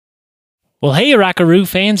Well, hey, Rockaroo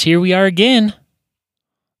fans, here we are again.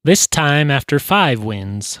 This time after 5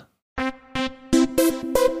 wins.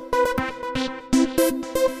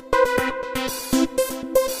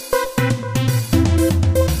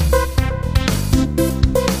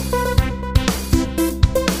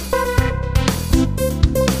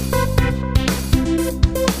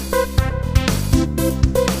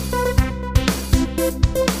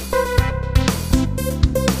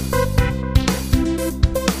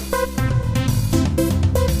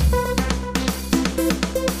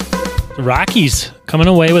 The Rockies coming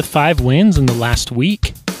away with 5 wins in the last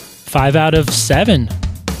week. 5 out of 7.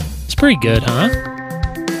 It's pretty good, huh?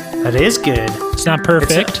 That is good. It's not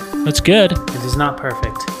perfect. It's good. It is not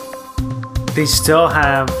perfect. They still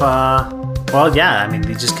have,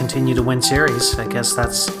 they just continue to win series. I guess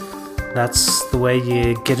that's the way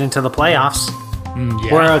you get into the playoffs.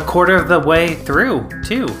 Yeah. We're a quarter of the way through,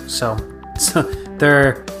 too. So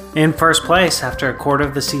they're in first place after a quarter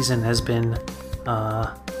of the season has been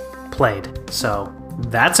played. So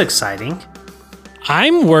that's exciting.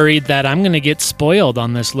 I'm worried that I'm going to get spoiled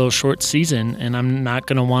on this little short season, and I'm not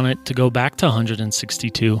going to want it to go back to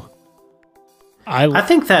 162. I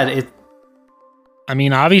think that it... I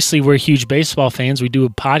mean, obviously, we're huge baseball fans. We do a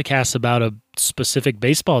podcast about a specific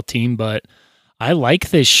baseball team, but I like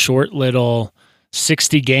this short little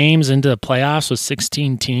 60 games into the playoffs with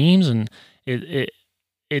 16 teams, and it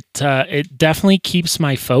definitely keeps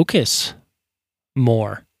my focus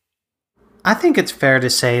more. I think it's fair to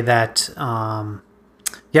say that,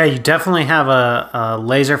 you definitely have a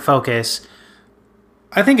laser focus.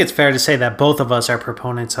 I think it's fair to say that both of us are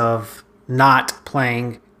proponents of not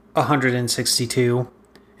playing 162,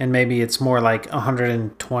 and maybe it's more like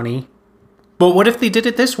 120. But what if they did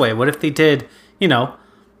it this way? What if they did,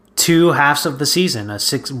 2 halves of the season,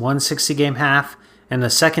 one 60-game half and a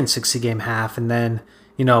second 60-game half, and then,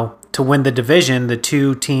 to win the division, the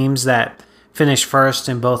 2 teams that finish first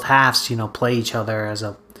in both halves, play each other as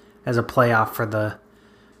a playoff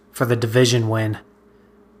for the division win.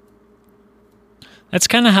 That's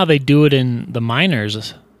kind of how they do it in the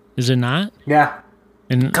minors, is it not? Yeah,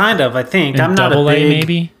 kind of. I think in I'm not Double a big. A,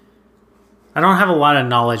 maybe. I don't have a lot of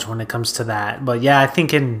knowledge when it comes to that, but yeah, I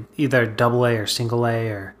think in either Double A or Single A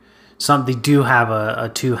or something, they do have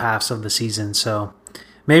a 2 halves of the season. So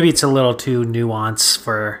maybe it's a little too nuanced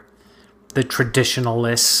for the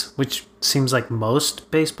traditionalists, which seems like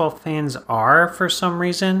most baseball fans are for some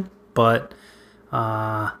reason. But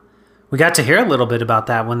we got to hear a little bit about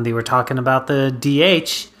that when they were talking about the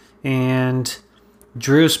DH, and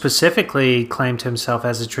Drew specifically claimed himself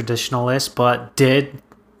as a traditionalist, but did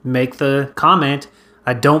make the comment,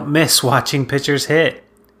 I don't miss watching pitchers hit.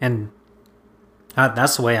 And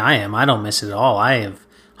that's the way I am. I don't miss it at all. I have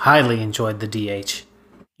highly enjoyed the DH.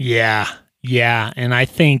 Yeah. And I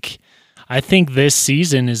think this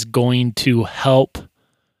season is going to help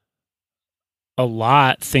a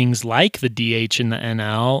lot things like the DH in the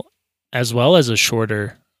NL, as well as a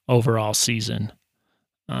shorter overall season.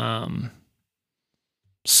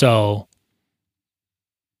 So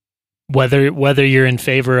whether you're in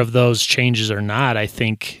favor of those changes or not, I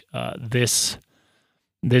think this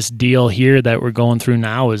deal here that we're going through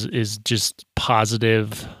now is just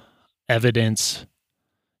positive evidence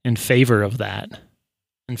in favor of that.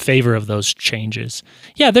 In favor of those changes.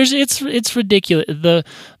 Yeah, it's ridiculous.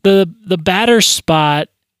 The batter spot,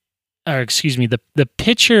 or excuse me, the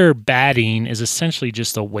pitcher batting is essentially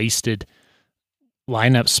just a wasted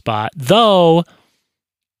lineup spot. Though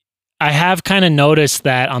I have kind of noticed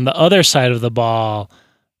that on the other side of the ball,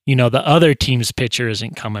 the other team's pitcher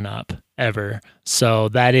isn't coming up ever. So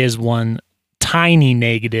that is one tiny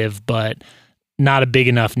negative, but not a big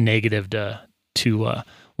enough negative to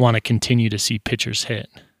want to continue to see pitchers hit.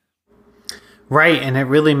 Right, and it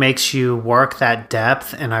really makes you work that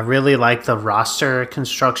depth, and I really like the roster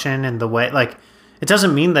construction and the way, it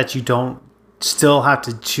doesn't mean that you don't still have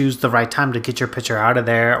to choose the right time to get your pitcher out of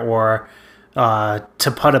there or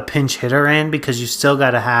to put a pinch hitter in, because you still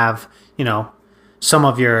got to have, some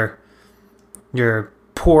of your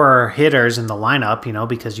poorer hitters in the lineup,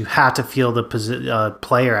 because you have to field a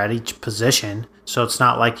player at each position. So it's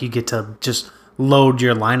not like you get to just load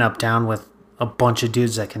your lineup down with a bunch of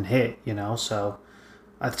dudes that can hit, so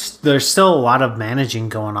there's still a lot of managing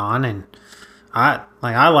going on, and I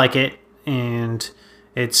like it, and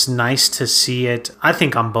it's nice to see it, I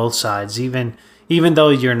think, on both sides, even though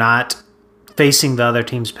you're not facing the other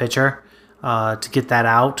team's pitcher, to get that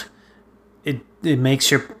out, it makes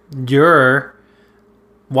your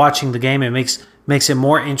watching the game, it makes it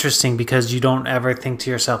more interesting, because you don't ever think to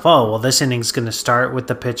yourself, oh, well, this inning's going to start with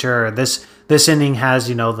the pitcher, or this inning has,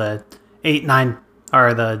 the 8-9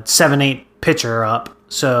 or the 7-8 pitcher up,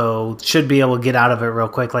 so should be able to get out of it real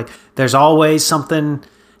quick. Like there's always something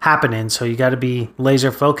happening, so you got to be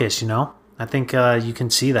laser focused. I think you can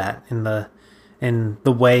see that in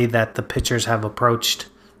the way that the pitchers have approached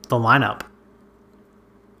the lineup.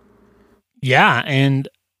 Yeah, and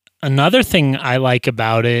another thing I like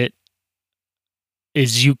about it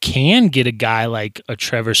is you can get a guy like a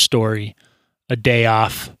Trevor Story a day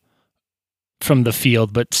off from the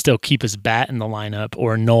field, but still keep his bat in the lineup,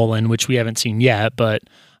 or Nolan, which we haven't seen yet, but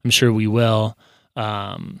I'm sure we will.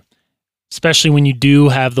 Especially when you do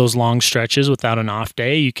have those long stretches without an off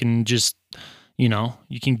day, you can just, you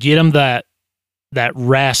can get them that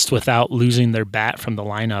rest without losing their bat from the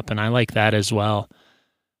lineup, and I like that as well.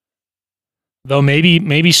 Though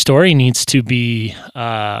maybe Story needs to be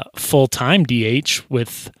full-time DH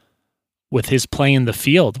with his play in the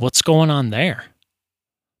field. What's going on there?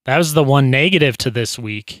 That was the one negative to this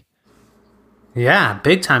week. Yeah,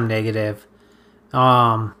 big time negative.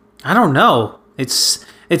 I don't know. It's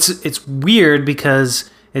weird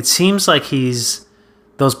because it seems like he's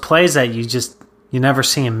those plays that you never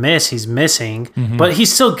see him miss. He's missing, but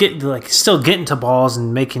he's still getting to balls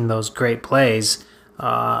and making those great plays.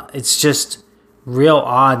 It's just real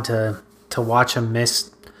odd to watch him miss,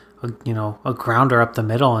 a grounder up the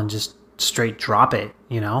middle and just straight drop it.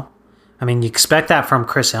 I mean, you expect that from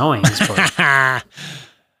Chris Owings. But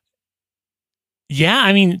yeah,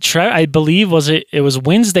 I mean, I believe it was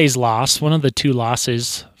Wednesday's loss, one of the two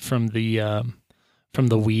losses from the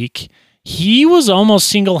week. He was almost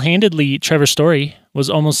single-handedly, Trevor Story was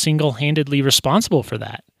almost single-handedly responsible for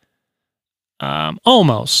that.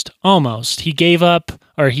 Almost. He gave up,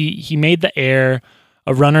 or he made the error,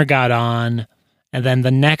 a runner got on, and then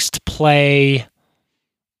the next play,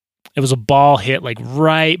 it was a ball hit like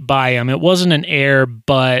right by him. It wasn't an error,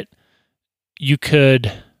 but you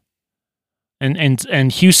could,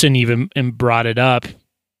 and Houston even brought it up.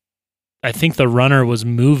 I think the runner was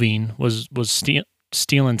moving, was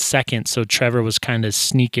stealing second, so Trevor was kind of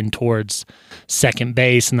sneaking towards second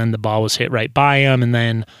base, and then the ball was hit right by him, and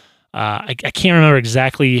then I can't remember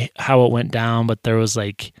exactly how it went down, but there was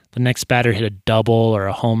like the next batter hit a double or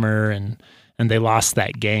a homer, and they lost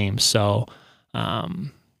that game. So,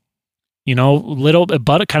 kind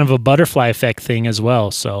of a butterfly effect thing as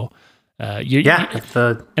well. So,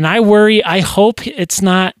 and I worry. I hope he's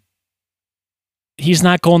not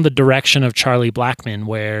going the direction of Charlie Blackmon,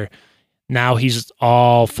 where now he's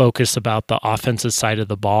all focused about the offensive side of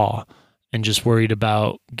the ball and just worried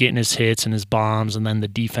about getting his hits and his bombs, and then the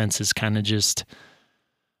defense is kind of just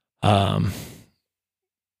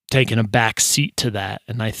taking a back seat to that.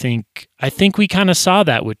 And I think we kind of saw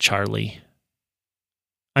that with Charlie.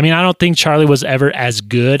 I mean, I don't think Charlie was ever as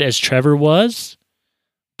good as Trevor was,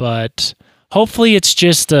 but hopefully it's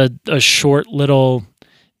just a short little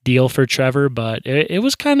deal for Trevor, but it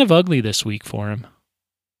was kind of ugly this week for him.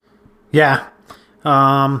 Yeah.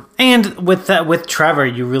 And with Trevor,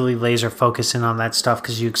 you really laser focus in on that stuff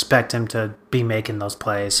because you expect him to be making those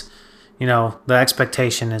plays. The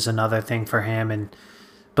expectation is another thing for him,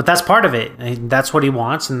 but that's part of it. That's what he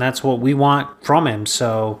wants, and that's what we want from him.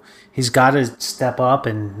 So he's got to step up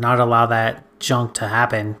and not allow that junk to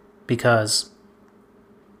happen because,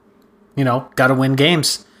 got to win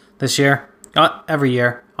games this year, every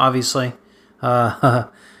year, obviously.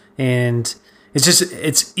 And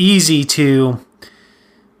it's easy to,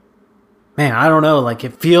 man, I don't know. Like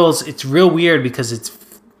it's real weird because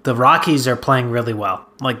the Rockies are playing really well.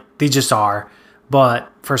 Like they just are. But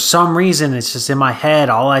for some reason, it's just in my head.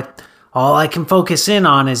 All I can focus in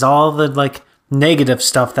on is all the like negative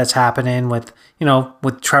stuff that's happening with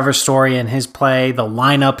Trevor Story and his play, the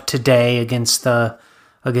lineup today against the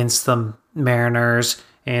Mariners,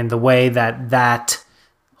 and the way that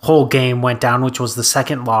whole game went down, which was the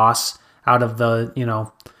second loss out of the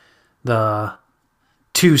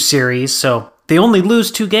two series. So they only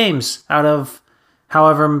lose 2 games out of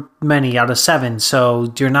however many out of 7.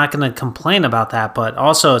 So you're not going to complain about that. But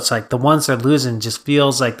also it's like the ones they're losing just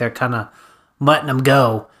feels like they're kind of letting them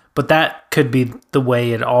go. But that could be the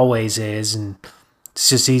way it always is. And it's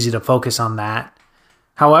just easy to focus on that.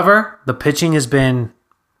 However, the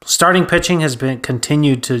starting pitching has been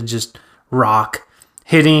continued to just rock.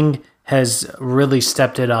 Hitting has really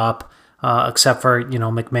stepped it up, except for,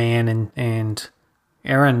 McMahon and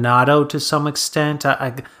Arenado to some extent. I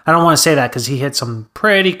don't want to say that because he hit some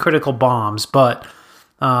pretty critical bombs, but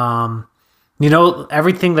everything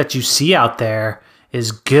that you see out there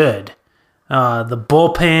is good. The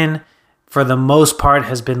bullpen, for the most part,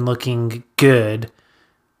 has been looking good,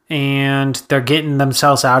 and they're getting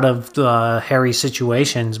themselves out of hairy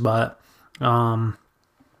situations. But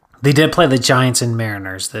They did play the Giants and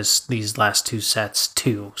Mariners these last two sets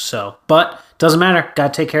too. So, but doesn't matter.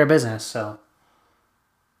 Got to take care of business. So,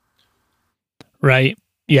 right,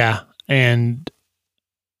 yeah, and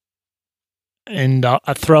I'll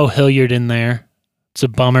throw Hilliard in there. It's a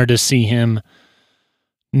bummer to see him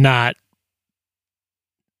not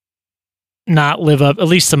live up, at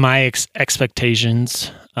least to my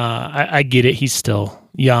expectations. I get it; he's still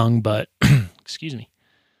young, but excuse me.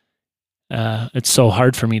 It's so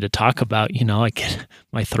hard for me to talk about,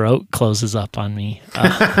 my throat closes up on me.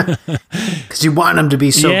 Because you want him to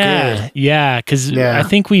be so good. Yeah, because I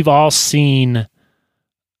think we've all seen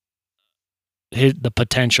the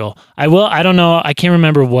potential. I don't know. I can't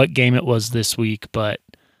remember what game it was this week, but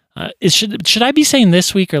should I be saying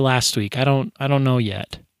this week or last week? I don't know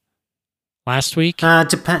yet. Last week?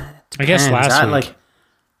 Depends. I guess last week.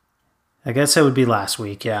 I guess it would be last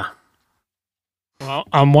week. Yeah. Well,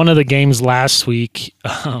 on one of the games last week,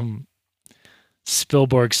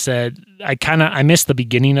 Spielborg said, I missed the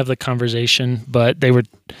beginning of the conversation, but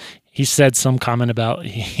he said some comment about,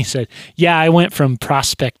 he said, yeah, I went from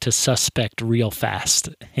prospect to suspect real fast.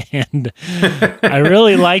 And I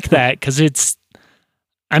really like that because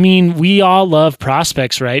we all love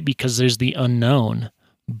prospects, right? Because there's the unknown.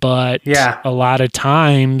 But a lot of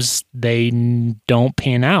times they don't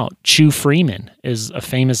pan out. Chu Freeman is a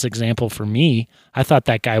famous example for me. I thought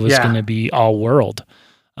that guy was going to be all world.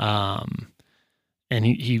 And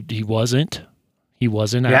he wasn't. He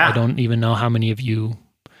wasn't. Yeah. I don't even know how many of you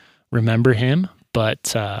remember him, but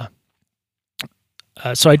so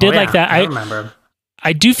I did like that. I remember him.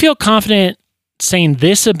 I do feel confident saying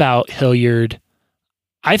this about Hilliard.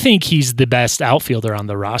 I think he's the best outfielder on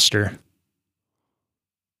the roster.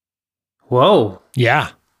 Whoa.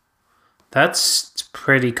 Yeah. That's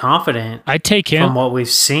pretty confident. I take him. From what we've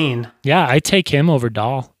seen. Yeah, I take him over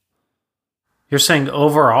Dahl. You're saying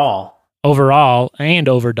overall? Overall and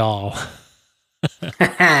over Dahl.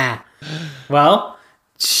 Well,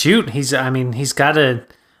 shoot. He's got to,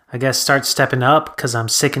 I guess, start stepping up because I'm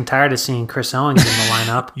sick and tired of seeing Chris Owings in the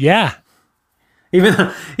lineup. Yeah.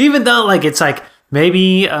 Even though, like, it's like,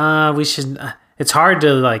 maybe we should, it's hard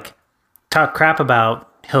to, talk crap about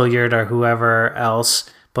Hilliard or whoever else,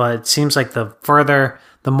 but it seems like the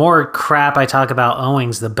more crap I talk about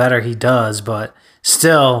Owings, the better he does. But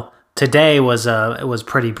still, today it was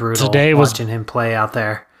pretty brutal. Watching him play out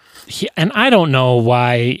there. And I don't know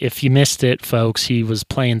why, if you missed it, folks, he was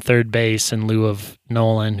playing third base in lieu of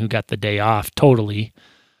Nolan, who got the day off totally,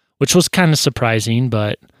 which was kind of surprising.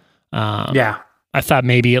 But I thought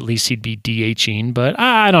maybe at least he'd be DHing, but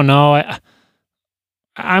I don't know.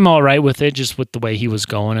 I'm all right with it, just with the way he was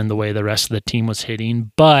going and the way the rest of the team was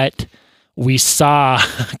hitting. But we saw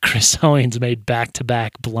Chris Owings made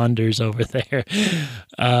back-to-back blunders over there.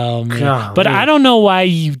 But I don't know why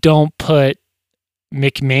you don't put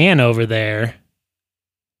McMahon over there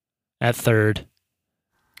at third.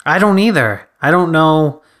 I don't either. I don't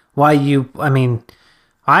know why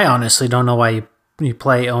I honestly don't know why you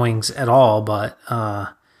play Owings at all, but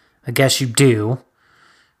I guess you do.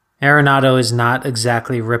 Arenado is not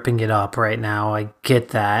exactly ripping it up right now. I get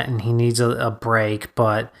that, and he needs a break,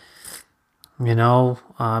 but,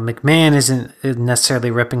 McMahon isn't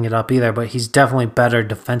necessarily ripping it up either, but he's definitely better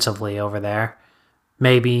defensively over there.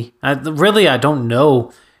 Maybe. I don't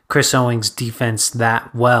know Chris Owings' defense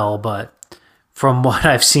that well, but from what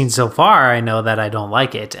I've seen so far, I know that I don't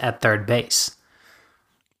like it at third base.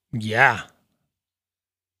 Yeah.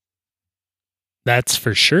 That's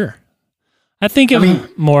for sure. I think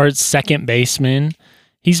of more second baseman.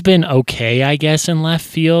 He's been okay, I guess, in left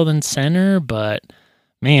field and center, but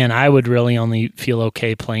man, I would really only feel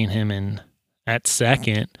okay playing him at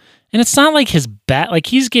second. And it's not like his bat, like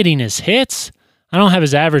he's getting his hits. I don't have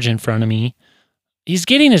his average in front of me. He's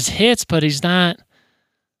getting his hits, but he's not.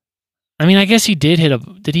 I guess he did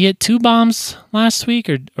did he hit 2 bombs last week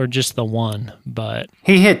or just the one? But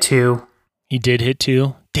he hit 2. He did hit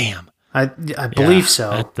 2? Damn. I believe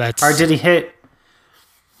so. Or did he hit?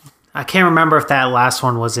 I can't remember if that last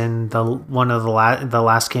one was in the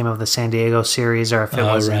last game of the San Diego series or if it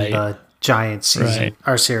was in the Giants season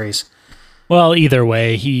or series. Well, either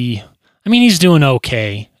way, he's doing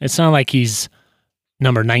okay. It's not like he's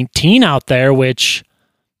number 19 out there, which,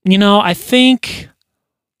 I think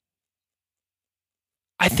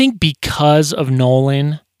because of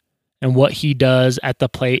Nolan and what he does at the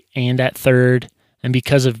plate and at third, and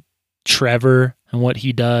because of Trevor and what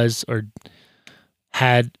he does or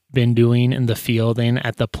had been doing in the field and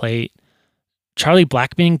at the plate, Charlie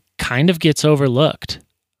Blackmon kind of gets overlooked.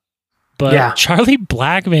 But Charlie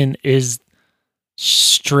Blackmon is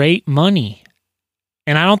straight money.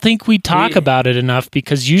 And I don't think we talk about it enough,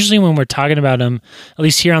 because usually when we're talking about him, at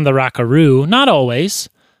least here on the Rockaroo, not always,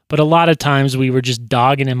 but a lot of times we were just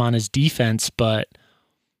dogging him on his defense. But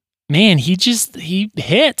man, he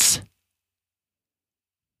hits.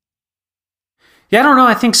 Yeah, I don't know.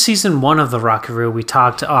 I think season 1 of the Rockaroo,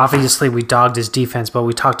 obviously we dogged his defense, but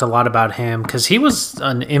we talked a lot about him because he was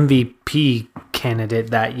an MVP candidate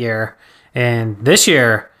that year. And this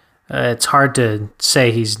year, it's hard to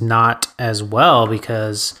say he's not as well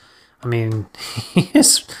because, I mean,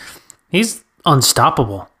 he's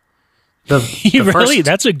unstoppable.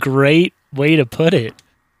 That's a great way to put it.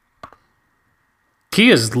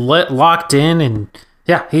 He is locked in, and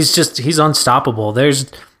yeah, he's unstoppable. There's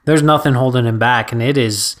nothing holding him back, and it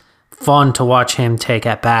is fun to watch him take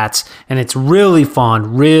at bats. And it's really fun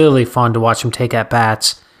to watch him take at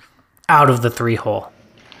bats out of the 3-hole.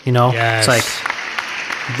 You know, yes.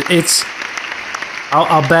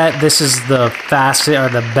 I'll bet this is the fastest or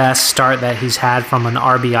the best start that he's had from an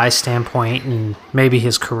RBI standpoint in maybe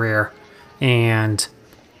his career. And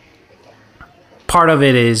part of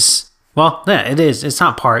it is, well, yeah, it is. It's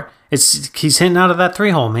not part. He's hitting out of that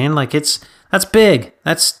 3-hole, man. Like that's big.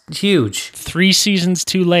 That's huge. 3 seasons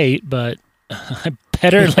too late, but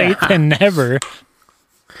better late than never.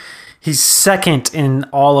 He's second in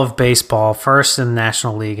all of baseball, first in the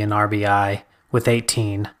National League in RBI with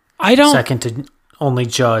 18. Second to only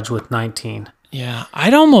Judge with 19. Yeah,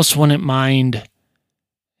 I'd almost wouldn't mind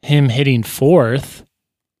him hitting 4th.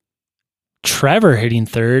 Trevor hitting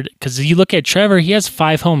 3rd, because you look at Trevor, he has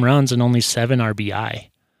 5 home runs and only 7 RBI.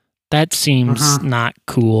 That seems not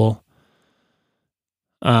cool.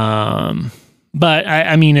 But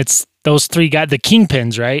I mean, it's those 3 guys, the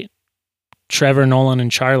kingpins, right? Trevor, Nolan,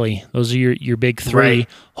 and Charlie. Those are your big 3. Right.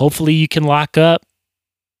 Hopefully you can lock up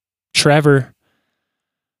Trevor.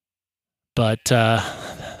 But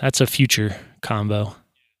that's a future combo.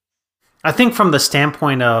 I think from the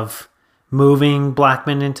standpoint of moving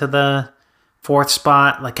Blackmon into the 4th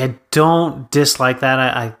spot, like, I don't dislike that.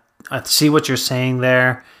 I see what you're saying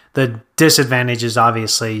there. The disadvantage is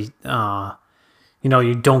obviously,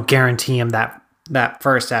 you don't guarantee him that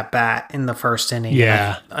first at bat in the first inning.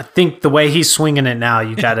 Yeah, I think the way he's swinging it now,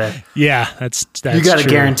 you gotta. Yeah, that's you gotta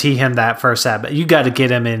true. guarantee him that first at bat. You got to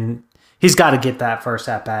get him in. He's got to get that first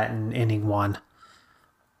at bat in inning 1.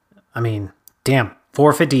 I mean, damn,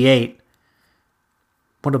 458.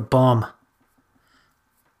 What a bum.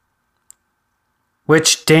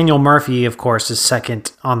 Which Daniel Murphy, of course, is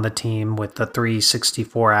second on the team with the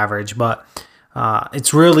 364 average, but.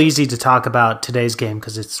 It's real easy to talk about today's game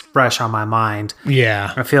because it's fresh on my mind.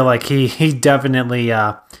 Yeah. I feel like he definitely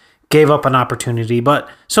gave up an opportunity, but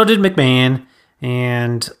so did McMahon.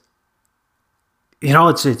 And,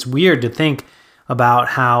 it's weird to think about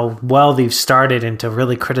how well they've started and to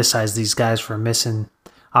really criticize these guys for missing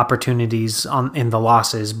opportunities in the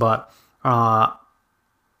losses. But I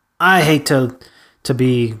hate to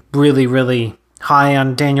be really, really high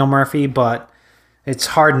on Daniel Murphy, but it's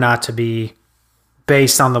hard not to be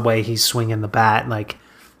based on the way he's swinging the bat. Like,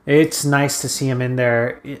 it's nice to see him in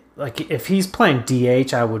there. Like, if he's playing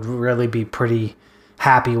DH, I would really be pretty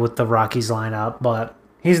happy with the Rockies lineup, but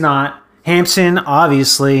he's not. Hampson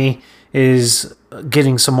obviously is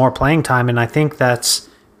getting some more playing time, and I think that's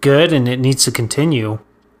good, and it needs to continue.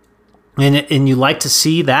 And you like to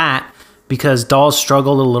see that because Dahl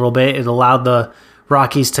struggled a little bit. It allowed the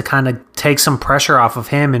Rockies to kind of take some pressure off of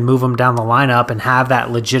him and move him down the lineup and have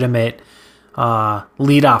that legitimate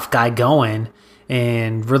leadoff guy going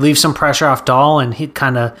and relieve some pressure off Dahl. And he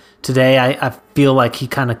kind of today, I feel like he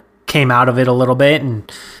kind of came out of it a little bit,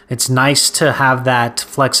 and it's nice to have that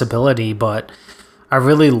flexibility. But I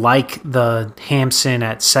really like the Hampson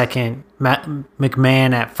at second,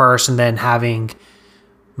 McMahon at first, and then having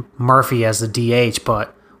Murphy as the DH.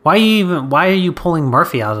 But why are you pulling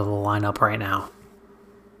Murphy out of the lineup right now?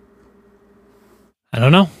 I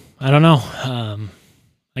don't know.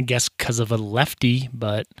 I guess because of a lefty,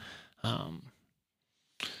 but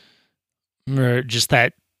or just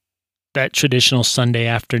that traditional Sunday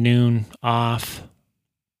afternoon off.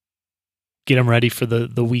 Get them ready for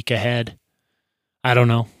the week ahead. I don't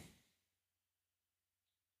know.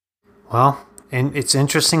 Well, and it's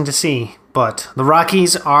interesting to see, but the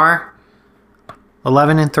Rockies are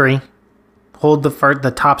 11-3, hold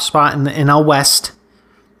the top spot in the NL West.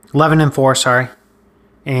 11-4, sorry,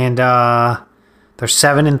 and they're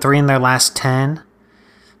 7-3 in their last 10.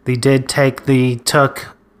 They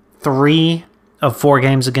took 3 of 4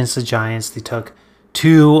 games against the Giants. They took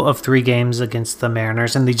 2 of 3 games against the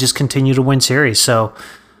Mariners, and they just continue to win series. So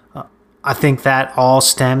I think that all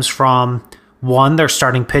stems from, one, their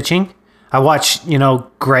starting pitching. I watch,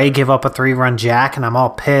 Gray give up a 3-run jack, and I'm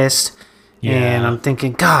all pissed. Yeah. And I'm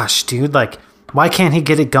thinking, gosh, dude, like, why can't he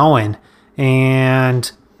get it going?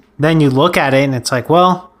 And then you look at it, and it's like,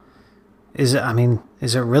 well, is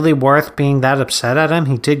it really worth being that upset at him?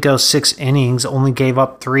 He did go 6 innings, only gave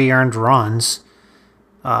up 3 earned runs.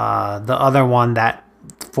 The other one, that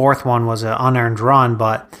 4th one, was an unearned run,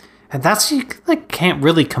 and that's, you like can't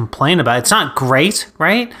really complain about. It's not great,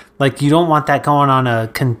 right? Like, you don't want that going on a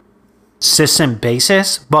consistent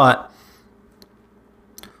basis, but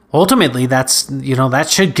ultimately that's, that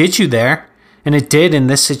should get you there. And it did in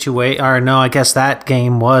this situation. Or no, I guess that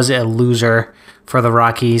game was a loser for the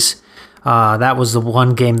Rockies. That was the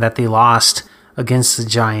one game that they lost against the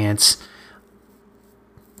Giants.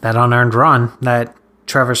 That unearned run that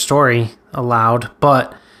Trevor Story allowed,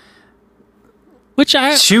 but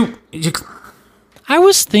I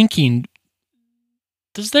was thinking,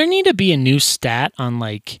 does there need to be a new stat on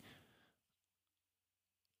like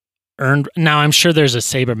earned? Now I'm sure there's a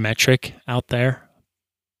sabermetric out there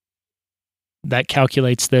that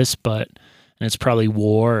calculates this, and it's probably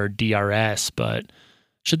WAR or DRS, but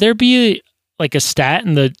should there be like a stat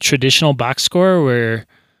in the traditional box score where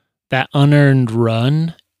that unearned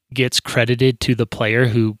run gets credited to the player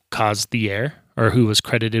who caused the error or who was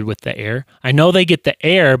credited with the error? I know they get the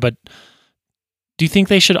error, but do you think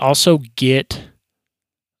they should also get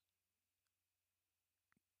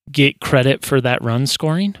credit for that run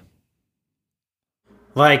scoring?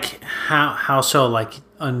 Like how so? Like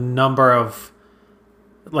a number of,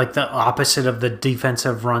 like, the opposite of the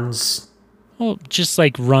defensive runs. Well, just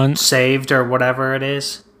like run saved or whatever it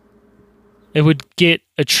is. It would get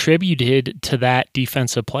attributed to that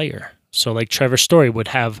defensive player. So like Trevor Story would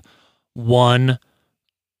have one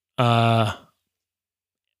run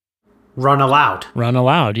allowed. Run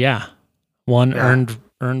allowed, yeah. One earned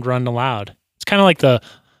run allowed. It's kind of like the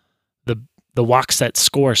walk set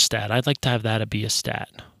score stat. I'd like to have that be a stat.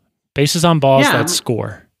 Bases on balls, that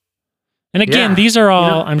score. And again, these are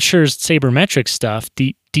all, I'm sure, sabermetric stuff,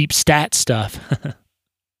 deep stat stuff.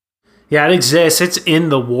 Yeah, it exists. It's in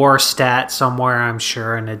the WAR stat somewhere, I'm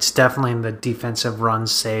sure, and it's definitely in the defensive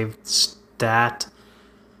runs saved stat,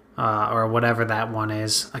 or whatever that one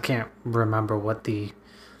is. I can't remember what the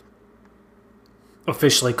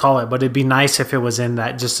officially call it, but it'd be nice if it was in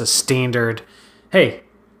that, just a standard, hey,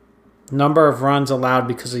 number of runs allowed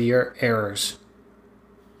because of your errors.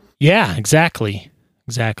 Yeah, exactly.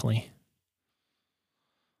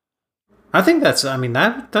 I think that's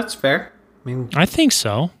fair. I think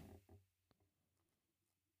so.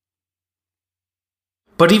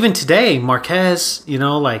 But even today, Marquez,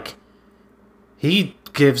 he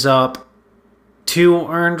gives up 2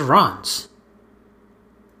 earned runs,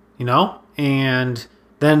 and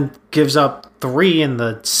then gives up 3 in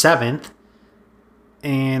the 7th,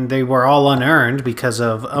 and they were all unearned because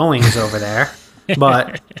of Owings over there.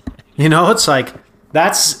 But, it's like,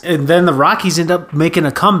 and then the Rockies end up making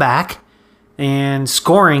a comeback and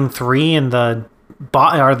scoring 3 in the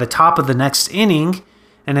top of the next inning,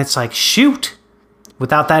 and it's like, shoot.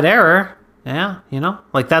 Without that error,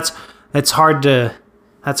 like that's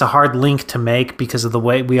a hard link to make because of the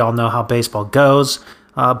way we all know how baseball goes.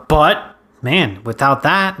 But man, without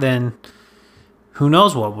that, then who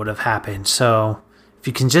knows what would have happened. So if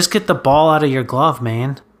you can just get the ball out of your glove,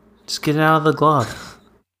 man, just get it out of the glove.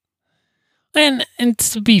 And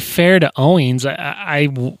to be fair to Owings, I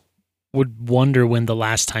would wonder when the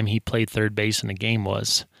last time he played third base in a game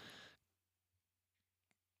was.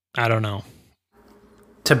 I don't know.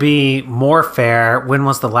 To be more fair, when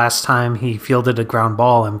was the last time he fielded a ground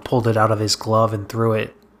ball and pulled it out of his glove and threw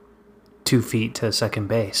it 2 feet to second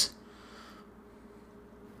base?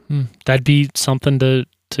 That'd be something to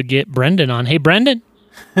get Brendan on. Hey, Brendan,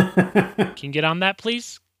 can you get on that,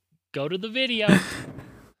 please? Go to the video.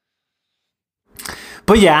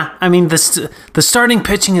 But yeah, the starting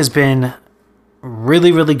pitching has been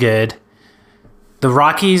really, really good. The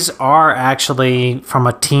Rockies are actually, from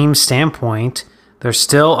a team standpoint, they're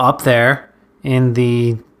still up there in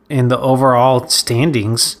the overall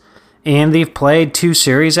standings, and they've played 2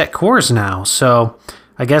 series at Coors now. So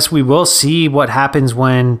I guess we will see what happens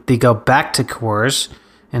when they go back to Coors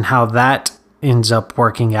and how that ends up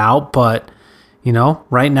working out. But,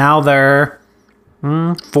 right now they're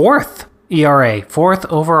 4th ERA, 4th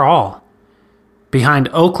overall, behind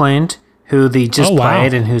Oakland, who they just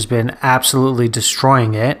played and who's been absolutely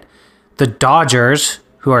destroying it. The Dodgers,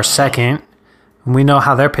 who are 2nd. We know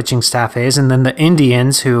how their pitching staff is. And then the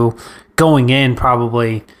Indians, who going in,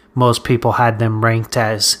 probably most people had them ranked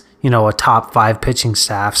as, a top 5 pitching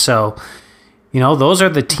staff. So, those are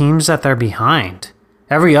the teams that they're behind.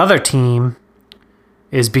 Every other team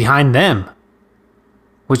is behind them,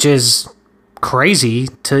 which is crazy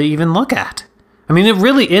to even look at. I mean, it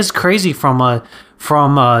really is crazy from a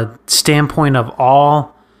standpoint of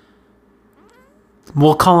all,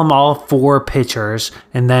 we'll call them all 4 pitchers,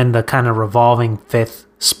 and then the kind of revolving 5th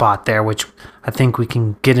spot there, which I think we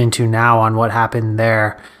can get into now on what happened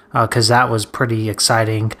there, because that was pretty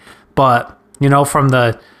exciting. But, from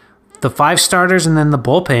the 5 starters and then the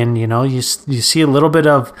bullpen, you see a little bit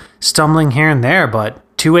of stumbling here and there, but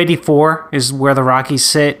 284 is where the Rockies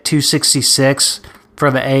sit, 266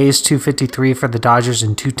 for the A's, 253 for the Dodgers,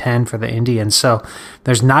 and 210 for the Indians. So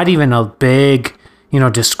there's not even a big,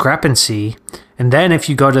 discrepancy. And then if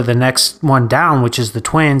you go to the next one down, which is the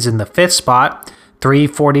Twins in the 5th spot,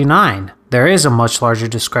 349, there is a much larger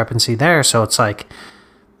discrepancy there. So it's like,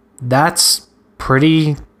 that's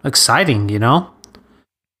pretty exciting,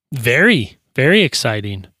 Very, very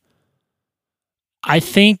exciting. I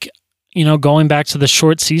think, going back to the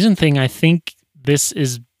short season thing, I think this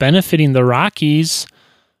is benefiting the Rockies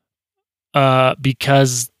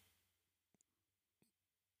because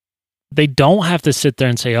they don't have to sit there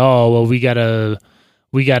and say, "Oh, well, we gotta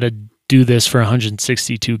do this for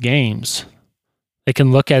 162 games." They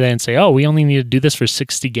can look at it and say, "Oh, we only need to do this for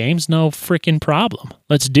 60 games. No freaking problem.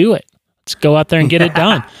 Let's do it. Let's go out there and get it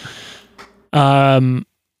done."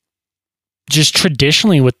 Just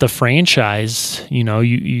traditionally with the franchise,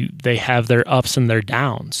 they have their ups and their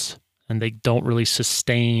downs, and they don't really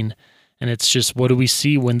sustain. And it's just, what do we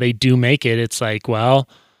see when they do make it? It's like, well,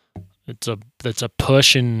 it's a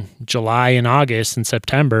push in July and August and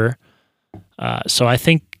September. So I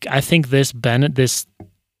think this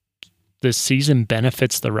season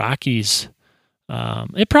benefits the Rockies.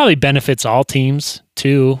 It probably benefits all teams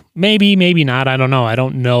too. Maybe not. I don't know. I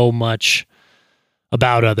don't know much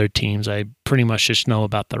about other teams. I pretty much just know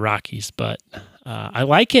about the Rockies, but I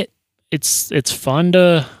like it. It's fun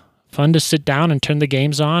to sit down and turn the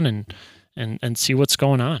games on and see what's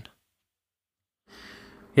going on.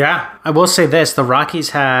 Yeah, I will say this: the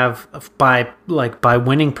Rockies have, by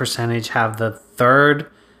winning percentage, have the 3rd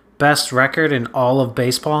best record in all of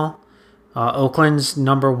baseball. Oakland's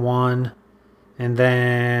number 1, and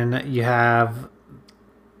then you have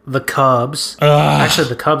the Cubs. Actually,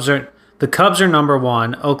 the Cubs are number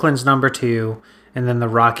 1, Oakland's number 2, and then the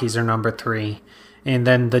Rockies are number 3. And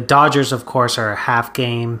then the Dodgers, of course, are a half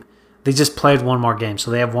game. They just played one more game, so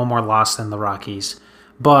they have one more loss than the Rockies.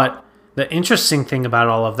 But the interesting thing about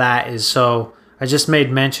all of that is, so I just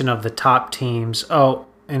made mention of the top teams. Oh,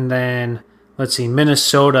 and then let's see,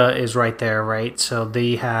 Minnesota is right there, right? So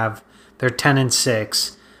they're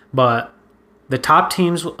 10-6. But the top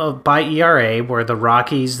teams by ERA were the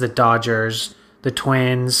Rockies, the Dodgers, the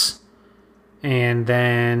Twins, and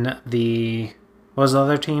then what was the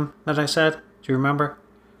other team that I said? Do you remember?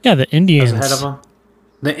 Yeah, the Indians. I was ahead of them.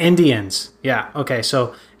 The Indians. Yeah. Okay.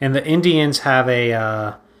 So, and the Indians have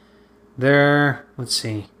let's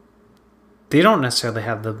see. They don't necessarily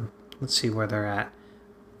have let's see where they're at.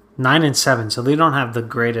 9-7. So they don't have the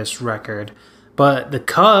greatest record. But the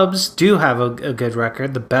Cubs do have a good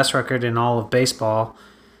record, the best record in all of baseball.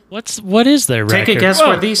 What is their record? Take a guess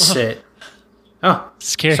where these sit. Oh,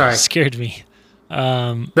 scared me.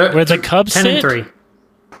 Where the Cubs 10-3.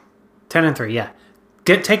 10-3, yeah.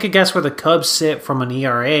 Take a guess where the Cubs sit from an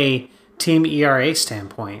team ERA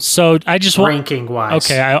standpoint. So I just want ranking wise.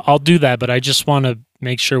 Okay, I'll do that, but I just want to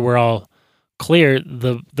make sure we're all clear.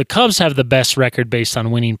 The Cubs have the best record based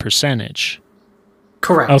on winning percentage.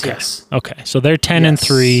 Correct. Okay. Yes. Okay. So they're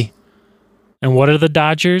 10-3. And what are the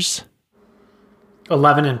Dodgers?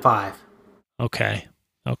 11-5. Okay.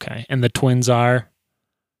 And the Twins are?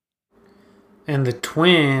 And the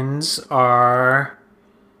Twins are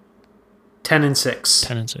 10-6.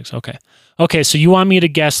 10-6. Okay. Okay. So you want me to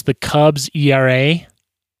guess the Cubs ERA,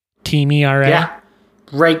 team ERA? Yeah.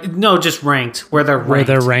 Right. No, just ranked. Where they're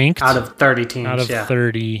ranked out of 30 teams. Out of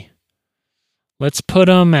 30. Let's put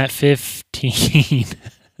them at 15.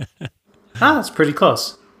 That's pretty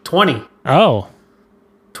close. 20. Oh.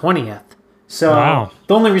 20th. So wow.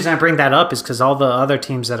 The only reason I bring that up is because all the other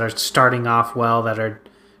teams that are starting off well, that are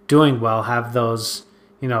doing well, have those,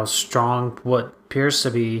 strong, what appears to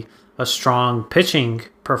be a strong pitching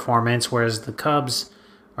performance, whereas the Cubs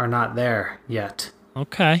are not there yet.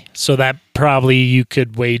 Okay. So that probably you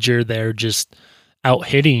could wager they're just out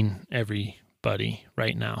hitting everybody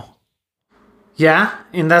right now. Yeah,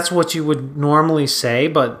 and that's what you would normally say,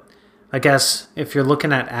 but I guess if you're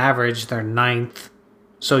looking at average, they're 9th.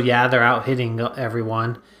 So yeah, they're out hitting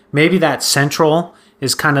everyone. Maybe that Central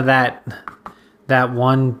is kind of that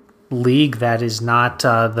one league that is not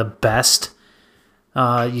the best.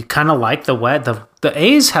 You kind of like the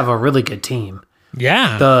A's have a really good team.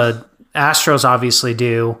 Yeah. The Astros obviously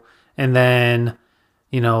do. And then,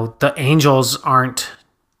 the Angels aren't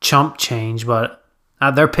chump change, but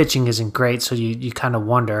their pitching isn't great, so you kind of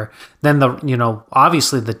wonder. Then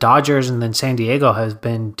obviously the Dodgers and then San Diego has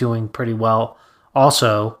been doing pretty well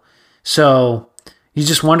also. So you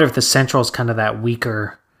just wonder if the Central is kind of that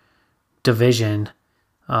weaker division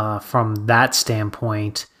from that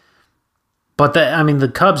standpoint. But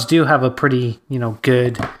the Cubs do have a pretty,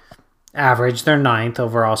 good average. They're 9th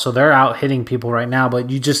overall, so they're out hitting people right now.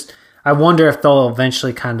 But I wonder if they'll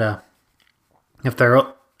eventually if they're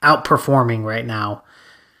outperforming right now.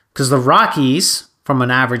 Because the Rockies, from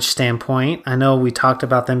an average standpoint, I know we talked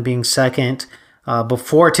about them being second.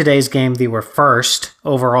 Before today's game, they were first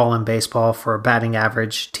overall in baseball for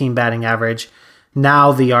team batting average.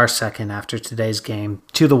 Now they are second after today's game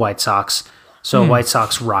to the White Sox. So White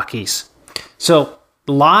Sox, Rockies. So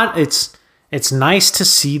it's nice to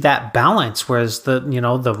see that balance. Whereas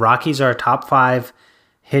the Rockies are a top 5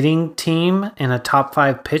 hitting team and a top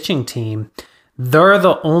 5 pitching team. They're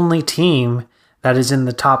the only team that is in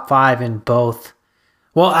the top 5 in both.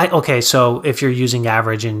 Well, so if you're using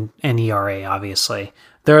average and ERA, obviously,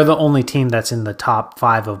 they're the only team that's in the top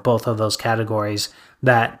 5 of both of those categories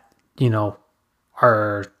that, they're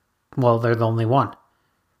the only one.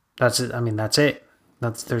 That's it. That's it.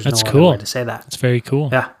 There's no other way to say that. It's very cool.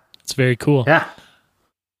 Yeah. It's very cool. Yeah.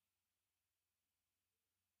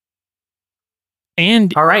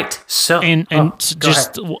 And all right. So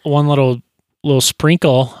just one little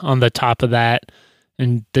sprinkle on the top of that,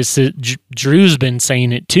 and this is Drew's been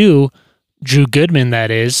saying it too. Drew Goodman,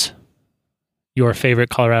 that is your favorite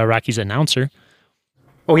Colorado Rockies announcer.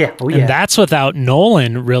 Oh yeah. And that's without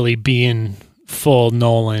Nolan really being full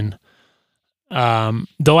Nolan.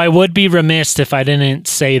 Though I would be remiss if I didn't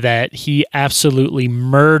say that he absolutely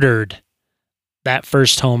murdered that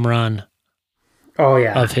first home run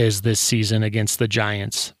of his this season against the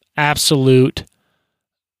Giants. Absolute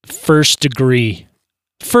first degree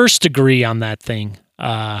on that thing.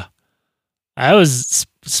 That was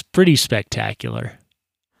pretty spectacular.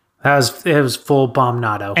 It was full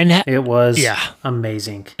bombnado. And it was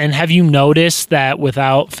amazing. And have you noticed that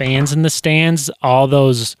without fans in the stands, all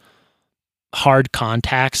those hard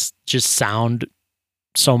contacts just sound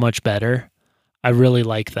so much better? I really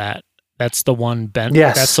like that. That's the one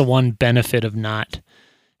That's the one benefit of not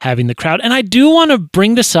having the crowd. And I do want to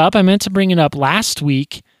bring this up. I meant to bring it up last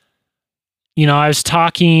week. I was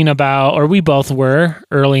talking about, or we both were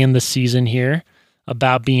early in the season here,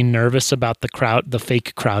 about being nervous about the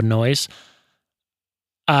fake crowd noise.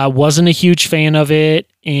 Wasn't a huge fan of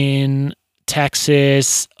it in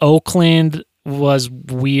Texas. Oakland was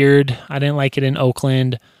weird. I didn't like it in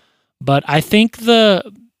Oakland, but I think the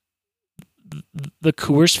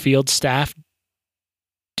Coors Field staff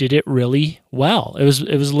did it really well. It was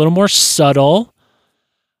a little more subtle.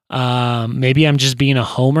 Maybe I'm just being a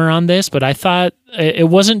homer on this, but I thought it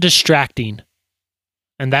wasn't distracting.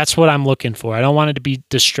 And that's what I'm looking for. I don't want it to be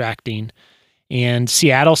distracting. And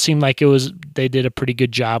Seattle seemed like they did a pretty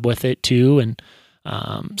good job with it too. And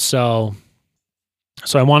so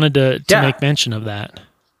I wanted to make mention of that.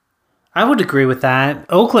 I would agree with that.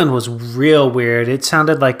 Oakland was real weird. It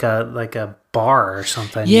sounded like a bar or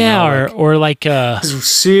something. Yeah, or like a... It was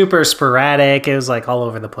super sporadic. It was like all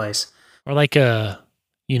over the place. Or like a,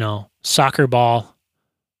 soccer ball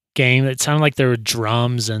game. It sounded like there were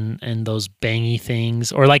drums and those bangy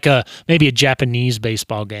things. Or like maybe a Japanese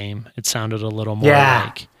baseball game. It sounded a little more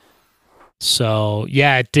like... So,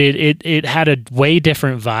 yeah, it did. It had a way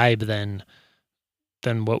different vibe than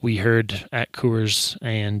what we heard at Coors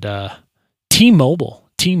and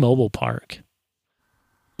T-Mobile Park.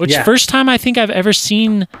 Which first time I think I've ever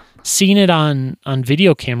seen it on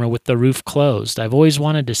video camera with the roof closed. I've always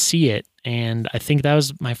wanted to see it, and I think that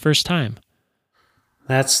was my first time.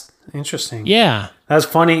 That's interesting. Yeah. That was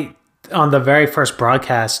funny. On the very first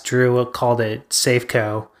broadcast, Drew called it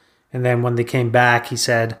Safeco, and then when they came back, he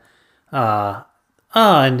said, during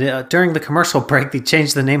the commercial break, they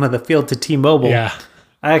changed the name of the field to T-Mobile. Yeah.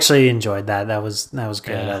 I actually enjoyed that. That was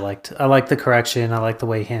good. Yeah. I liked the correction. I liked the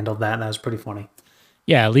way he handled that, and that was pretty funny.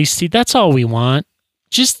 Yeah, at least that's all we want.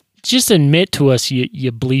 Just admit to us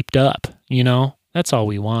you bleeped up, That's all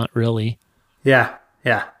we want, really. Yeah.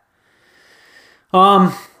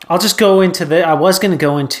 I'll just go into I was going to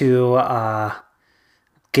go into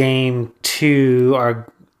game 2,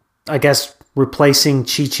 or I guess replacing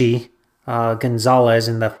Chichi Gonzalez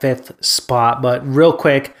in the 5th spot. But real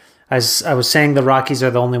quick, as I was saying, the Rockies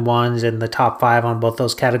are the only ones in the top 5 on both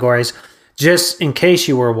those categories. Just in case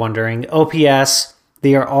you were wondering, OPS,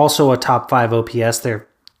 they are also a top 5 OPS. They're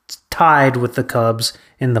tied with the Cubs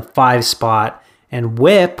in the 5 spot. And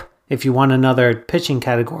whip, if you want another pitching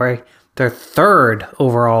category, they're third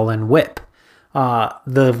overall in whip.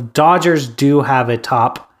 The Dodgers do have a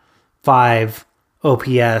top 5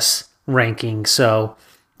 OPS ranking, so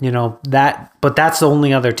but that's the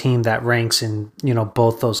only other team that ranks in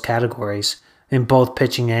both those categories, in both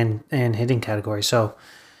pitching and hitting categories. So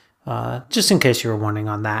just in case you were wondering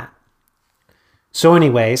on that. So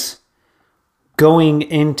anyways, going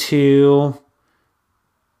into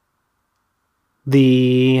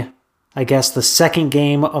the second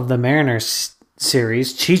game of the Mariners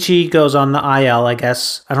series, Chi goes on the IL, I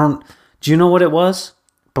guess. Do you know what it was?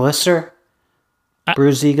 Blister?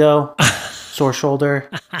 Bruised ego? Sore shoulder?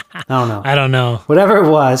 I don't know. I don't know. Whatever it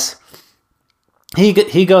was,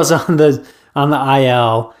 he goes on the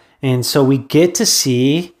IL, and so we get to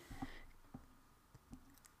see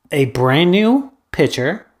a brand new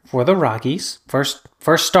pitcher for the Rockies. First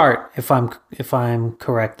start, if I'm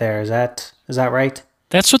correct there. Is that right?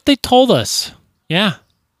 That's what they told us. Yeah.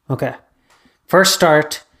 Okay. First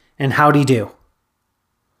start, and how'd he do?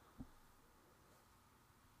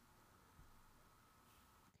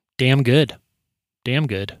 Damn good. Damn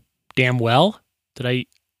good. Damn well?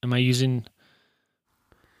 Am I using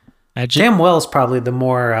adjective? Damn well is probably the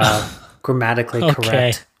more grammatically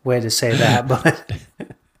correct way to say that, but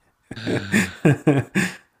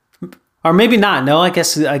or maybe not. No, I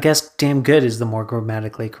guess damn good is the more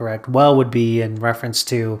grammatically correct. Well would be in reference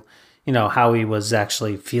to, how he was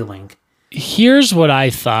actually feeling. Here's what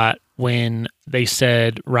I thought when they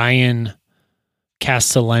said Ryan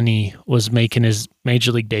Castellani was making his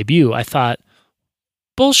major league debut. I thought,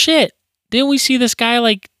 bullshit. Didn't we see this guy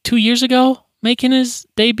like 2 years ago making his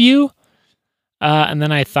debut? And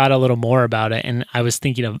then I thought a little more about it, and I was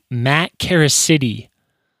thinking of Matt Caracity.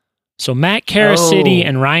 So Matt Caracity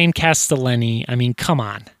and Ryan Castellani. I mean, come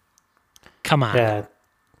on. Yeah.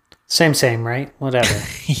 Same, right? Whatever.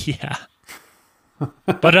 Yeah.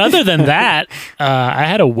 But other than that, I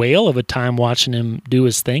had a whale of a time watching him do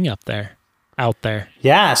his thing out there.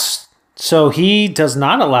 Yes. So he does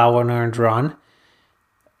not allow an earned run,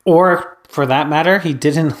 or for that matter, he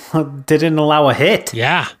didn't allow a hit.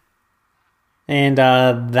 Yeah. And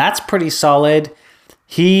that's pretty solid.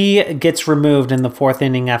 He gets removed in the 4th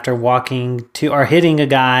inning after hitting a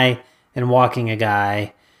guy and walking a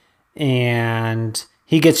guy, and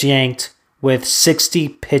he gets yanked with 60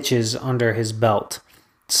 pitches under his belt.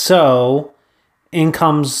 So in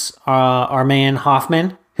comes our man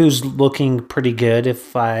Hoffman, who's looking pretty good,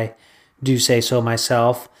 if I do say so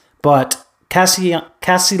myself. But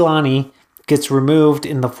Castellani gets removed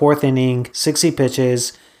in the 4th inning, 60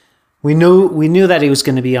 pitches. We knew that he was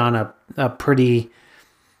going to be on a pretty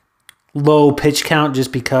low pitch count,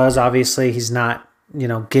 just because obviously he's not,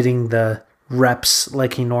 getting the reps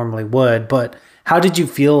like he normally would. But how did you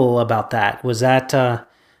feel about that? Was that,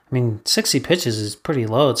 60 pitches is pretty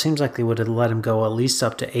low. It seems like they would have let him go at least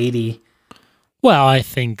up to 80. Well, I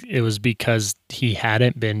think it was because he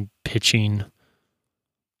hadn't been pitching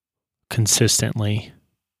consistently.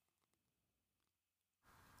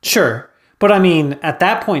 Sure. But at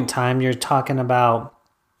that point in time, you're talking about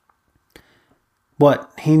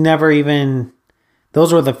what? He never even...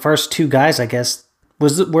 Those were the first 2 guys, I guess.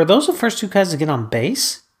 Were those the first 2 guys to get on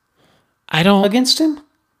base? Against him?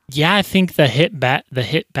 Yeah, I think the hit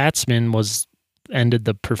batsman ended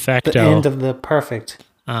the perfecto. The end of the perfect.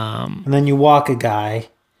 And then you walk a guy.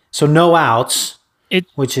 So no outs,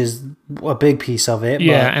 which is a big piece of it.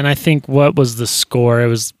 Yeah, and I think what was the score? It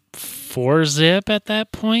was 4-zip at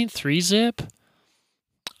that point, 3-zip.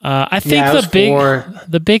 I think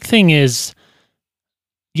the big thing is,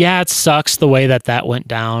 it sucks the way that went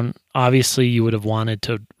down. Obviously, you would have wanted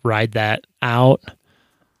to ride that out.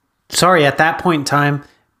 Sorry, at that point in time,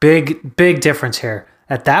 big difference here.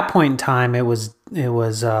 At that point in time, it was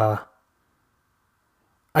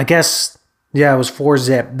I guess, it was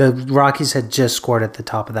 4-zip. The Rockies had just scored at the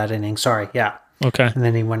top of that inning. Sorry, yeah. Okay. And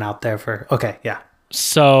then he went out there yeah.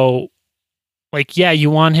 So, you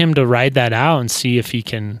want him to ride that out and see if he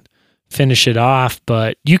can finish it off,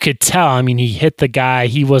 but you could tell, he hit the guy.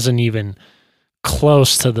 He wasn't even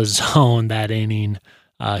close to the zone that inning.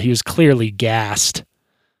 He was clearly gassed,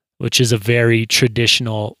 which is a very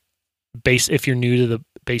traditional if you're new to the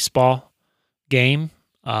baseball game,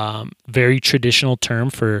 very traditional term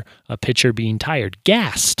for a pitcher being tired.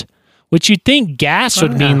 Gassed, which you'd think gas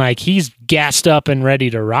would mean like he's gassed up and ready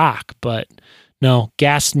to rock, but no,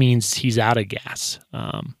 gassed means he's out of gas.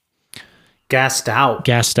 Gassed out.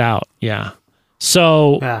 Gassed out, yeah.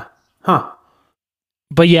 So, yeah. Huh.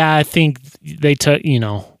 But yeah, I think they took, and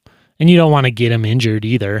you don't want to get him injured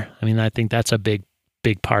either. I think that's a big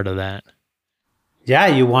part of that. Yeah,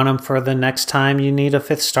 you want him for the next time you need a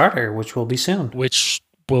fifth starter, which will be soon. Which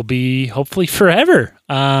will be hopefully forever.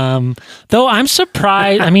 Though I'm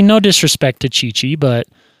surprised. I mean, no disrespect to Chi-Chi, but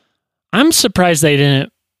I'm surprised they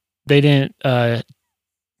didn't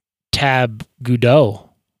tab Goudreau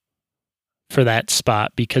for that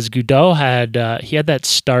spot, because Goudreau had that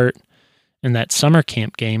start in that summer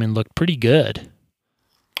camp game and looked pretty good.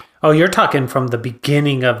 Oh, you're talking from the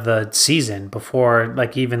beginning of the season, before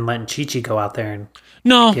like even letting Chi-Chi go out there and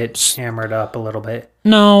get hammered up a little bit.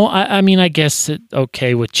 No, I mean, I guess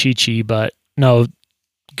okay with Chi-Chi, but no,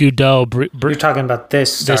 Goudreau. You're talking about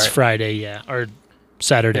this Friday, yeah, or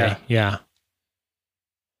Saturday, yeah.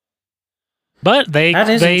 But they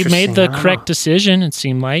made the correct decision, it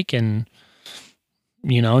seemed like, and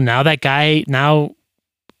now that guy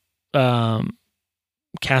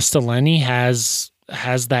Castellani has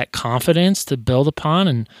that confidence to build upon,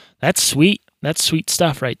 and that's sweet. That's sweet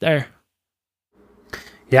stuff right there.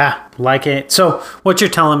 Yeah, like it. So what you're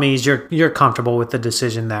telling me is you're comfortable with the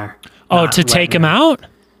decision there. Oh, to take him out?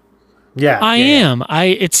 Yeah. I am.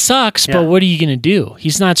 It sucks, but what are you going to do?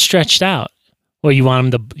 He's not stretched out. Well, you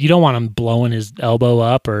don't want him blowing his elbow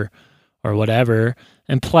up or whatever.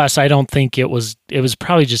 And plus, I don't think it was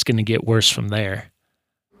probably just going to get worse from there.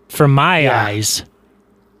 From my eyes.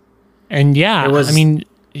 And I mean,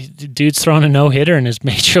 dude's throwing a no-hitter in his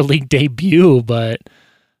major league debut, but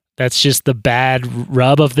that's just the bad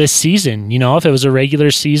rub of this season. If it was a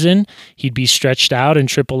regular season, he'd be stretched out in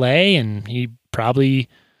AAA, and he probably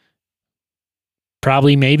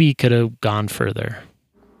maybe could have gone further.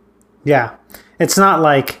 Yeah. It's not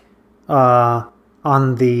like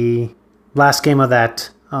on the last game of that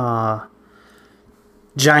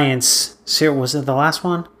Giants series, was it the last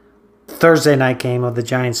one? Thursday night game of the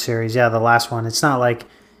Giants series. Yeah, the last one. It's not like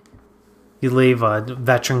you leave a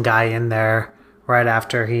veteran guy in there right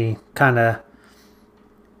after he kind of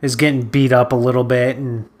is getting beat up a little bit,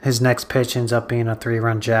 and his next pitch ends up being a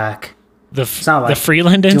 3-run jack. It's not like the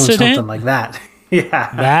Freeland incident? Something like that.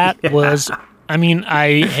 Yeah. That was, I mean,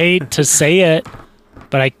 I hate to say it,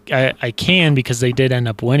 but I can, because they did end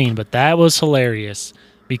up winning, but that was hilarious.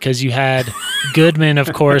 Because you had Goodman,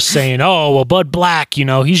 of course, saying, "Oh, well, Bud Black,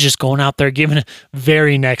 he's just going out there giving a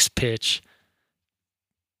very next pitch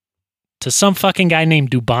to some fucking guy named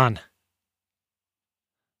Dubon."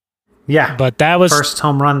 Yeah, but that was first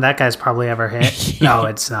home run that guy's probably ever hit. No,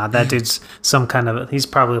 it's not. That dude's he's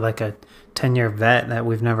probably like a 10-year vet that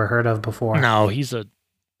we've never heard of before. No, he's a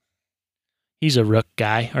rook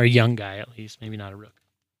guy, or a young guy at least, maybe not a rook.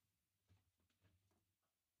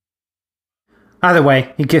 Either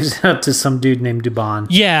way, he gives it up to some dude named Dubon.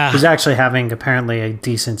 Yeah. Who's actually having apparently a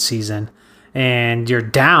decent season. And you're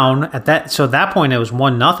down at that. So at that point, it was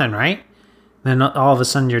 1-0, right? Then all of a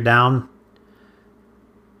sudden, you're down.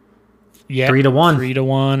 Yeah. 3-1.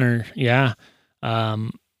 3-1, or, yeah.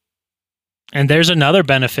 And there's another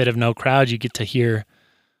benefit of no crowd. You get to hear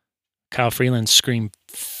Kyle Freeland scream,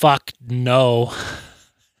 "Fuck no."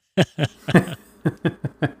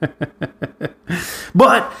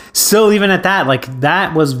 But still, even at that,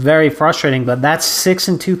 that was very frustrating. But that's 6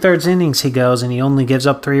 2/3 innings he goes, and he only gives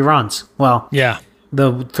up 3 runs. Well, yeah,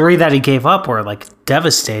 the 3 that he gave up were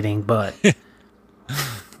devastating. But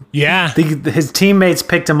yeah, his teammates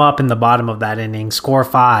picked him up in the bottom of that inning, score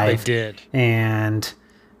 5. They did, and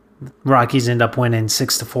Rockies end up winning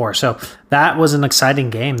 6-4. So that was an exciting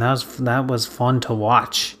game. That was fun to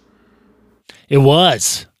watch. It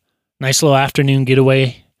was nice little afternoon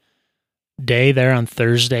getaway day there on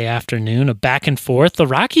Thursday afternoon, a back and forth. The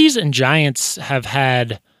Rockies and Giants have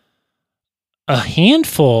had a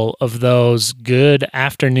handful of those good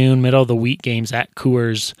afternoon, middle of the week games at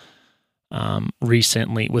Coors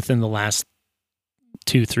recently, within the last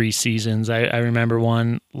 2-3 seasons. I remember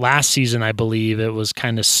one last season, I believe it was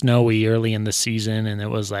kind of snowy early in the season, and it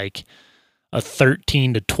was like a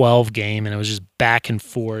 13-12 game, and it was just back and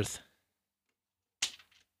forth.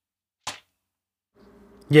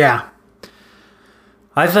 Yeah.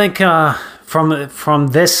 I think from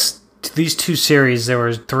these 2 series, there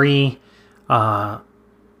were 3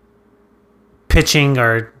 pitching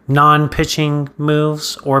or non-pitching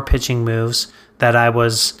moves or pitching moves that I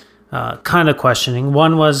was kind of questioning.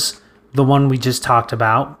 One was the one we just talked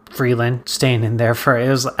about, Freeland staying in there it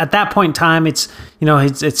was at that point in time. It's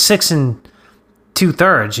it's 6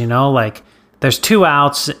 2/3. There's 2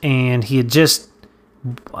 outs, and he had just,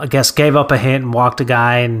 I guess, gave up a hit and walked a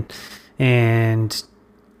guy, and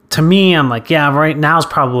to me, I'm like, yeah, right now's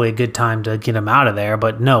probably a good time to get him out of there.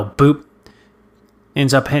 But no, Boop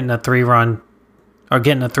ends up hitting a 3-run, or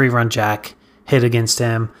getting a 3-run jack hit against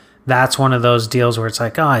him. That's one of those deals where it's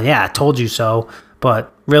like, oh yeah, I told you so.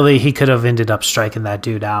 But really, he could have ended up striking that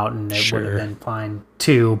dude out, and it would have been fine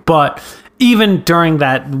too. But even during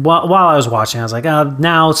that, while I was watching, I was like,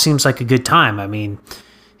 now seems like a good time. I mean,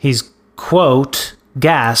 he's, quote,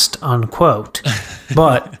 gassed, unquote.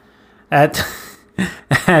 But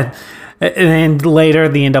and later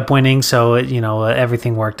they end up winning, so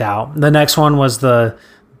everything worked out. The next one was the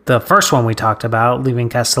first one we talked about, leaving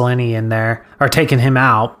Castellini in there, or taking him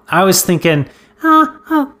out. I was thinking,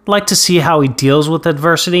 I'd like to see how he deals with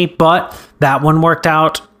adversity, but that one worked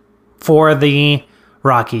out for the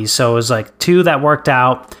Rockies. So it was like 2 that worked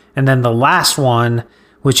out, and then the last one,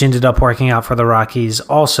 which ended up working out for the Rockies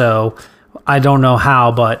also. I don't know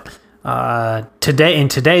how, but in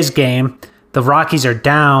today's game, the Rockies are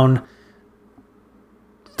down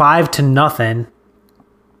 5-0.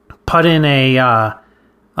 Put in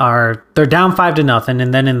they're down 5-0,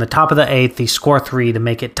 and then in the top of the 8th, they score 3 to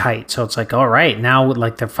make it tight. So it's like, all right, now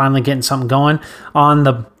like they're finally getting something going on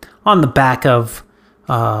the back of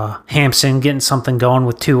Hampson, getting something going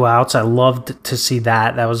with 2 outs. I loved to see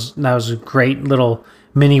that. That was a great little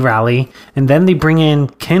mini rally. And then they bring in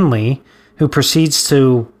Kinley, who proceeds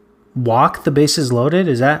to walk the bases loaded.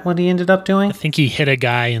 Is that what he ended up doing? I think he hit a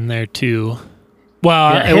guy in there too.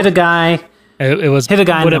 Well, yeah, hit a guy. It was hit a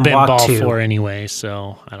guy would and have then been ball 2 4 anyway.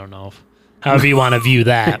 So I don't know however you want to view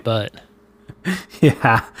that, but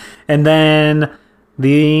yeah. And then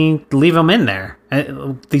they leave him in there.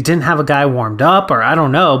 They didn't have a guy warmed up, or I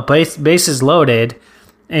don't know. Bases loaded,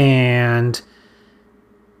 and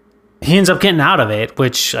he ends up getting out of it,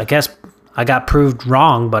 which I guess I got proved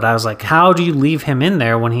wrong. But I was like, how do you leave him in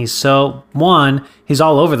there when he's all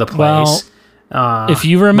over the place? Well, if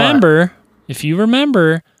you remember,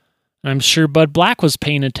 I'm sure Bud Black was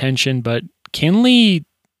paying attention, but Kinley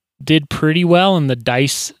did pretty well in the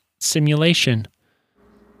dice simulation.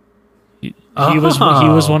 He was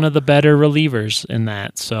one of the better relievers in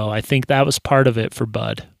that, so I think that was part of it for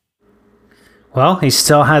Bud. Well, he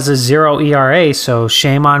still has a 0 ERA, so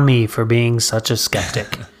shame on me for being such a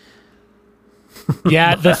skeptic.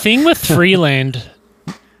 Yeah, the thing with Freeland,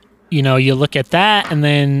 you look at that, and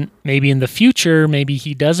then maybe in the future, maybe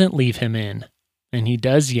he doesn't leave him in, and he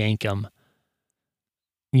does yank him.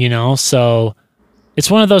 So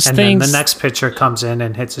it's one of those things. And then the next pitcher comes in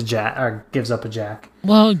and hits a jack, or gives up a jack.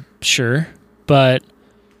 Well, sure, but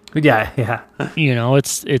yeah.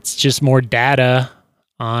 It's just more data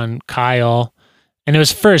on Kyle, and it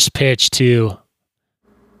was first pitch too.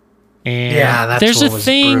 And yeah, there's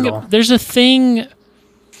a thing.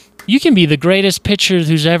 You can be the greatest pitcher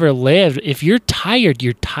who's ever lived. If you're tired,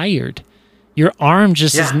 you're tired. Your arm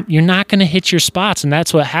just you're not going to hit your spots, and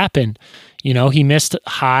that's what happened. He missed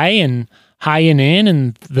high and in,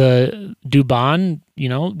 and the Dubon.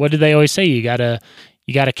 What do they always say? You gotta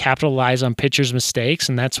capitalize on pitchers' mistakes,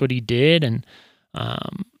 and that's what he did. And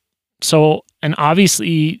and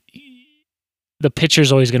obviously, the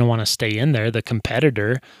pitcher's always going to want to stay in there, the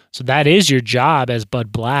competitor. So that is your job as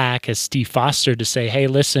Bud Black, as Steve Foster, to say, hey,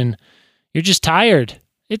 listen, you're just tired.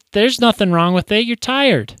 There's nothing wrong with it. You're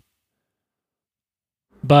tired.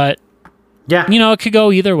 But, it could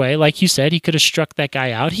go either way. Like you said, he could have struck that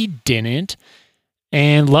guy out. He didn't.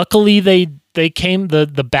 And luckily, they came,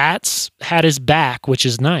 the bats had his back, which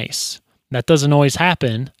is nice. That doesn't always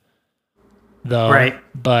happen, though. Right.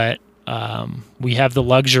 But we have the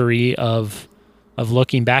luxury of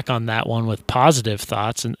looking back on that one with positive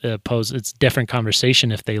thoughts, and it's a different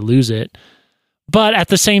conversation if they lose it. But at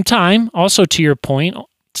the same time, also to your point,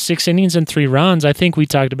 6 innings and 3 runs, I think we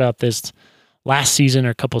talked about this last season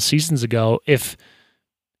or a couple seasons ago. If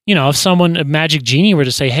someone, a Magic Genie, were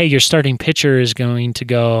to say, hey, your starting pitcher is going to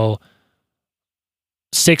go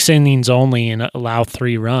 6 innings only and allow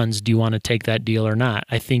 3 runs, do you want to take that deal or not?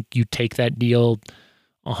 I think you take that deal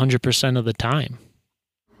 100% of the time.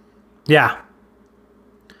 Yeah.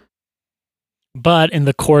 But in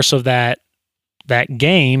the course of that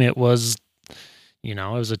game, it was, it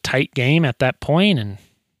was a tight game at that point, and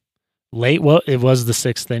late. Well, it was the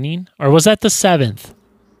 6th inning, or was that the 7th?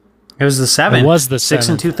 It was the 7th. It was the 6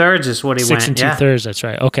 7th. 2/3 is what he went. 6 2/3. That's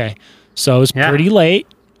right. Okay, so it was pretty late.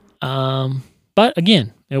 But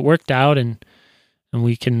again, it worked out, and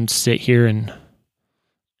we can sit here and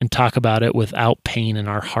talk about it without pain in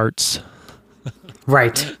our hearts.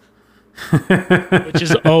 Right. Which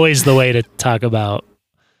is always the way to talk about.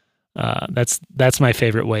 That's my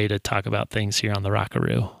favorite way to talk about things here on the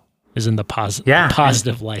Rockaroo, is in the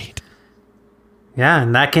positive light. Yeah,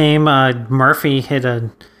 in that game, Murphy hit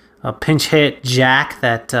a pinch hit jack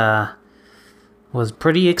that was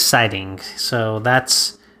pretty exciting. So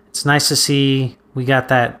it's nice to see we got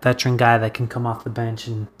that veteran guy that can come off the bench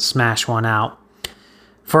and smash one out.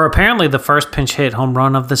 for apparently the first pinch hit home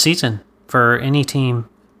run of the season for any team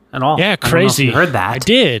at all. Yeah, crazy. I don't know if you heard that. I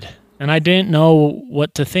did, and I didn't know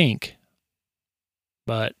what to think.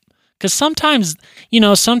 But because sometimes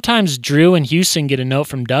Drew and Houston get a note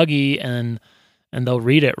from Dougie, and they'll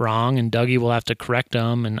read it wrong, and Dougie will have to correct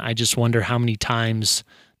them, and I just wonder how many times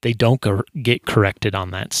they don't get corrected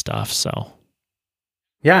on that stuff. So.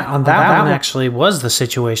 Yeah, on that one actually was the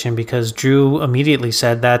situation because Drew immediately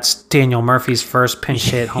said that's Daniel Murphy's first pinch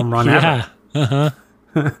hit home run ever. Uh-huh.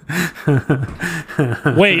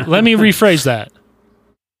 Wait, let me rephrase that.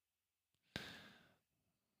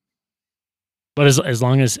 But as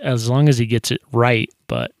long as he gets it right,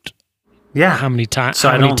 but yeah, how many times? So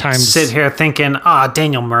I don't sit here thinking,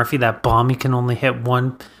 Daniel Murphy, that bum, he can only hit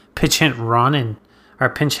one pinch hit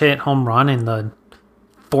home run in the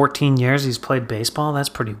 14 years he's played baseball. That's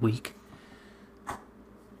pretty weak.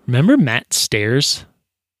 Remember Matt Stairs?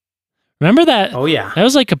 Remember that? Oh yeah, that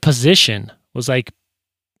was like a position. Was like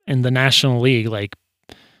in the National League, like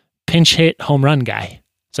pinch hit home run guy.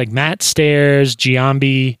 It's like Matt Stairs,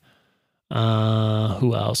 Giambi.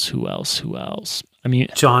 Who else? I mean,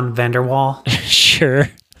 John Vanderwall. Sure.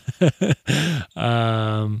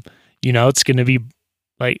 It's going to be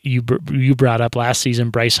like you brought up last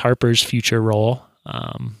season, Bryce Harper's future role.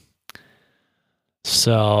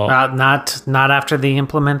 So not after they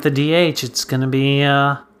implement the DH. It's going to be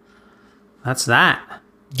that's that.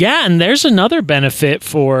 Yeah, and there's another benefit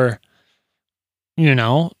for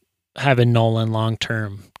having Nolan long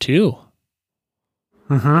term too.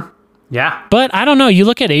 Mm-hmm. Yeah. But I don't know. You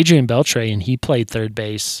look at Adrian Beltre, and he played third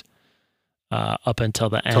base up until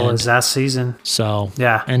the end. Until his last season. So,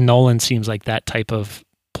 yeah. And Nolan seems like that type of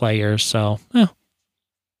player. So, yeah.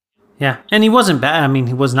 Yeah. And he wasn't bad. I mean,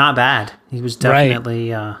 he was not bad. He was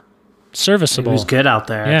definitely serviceable. He was good out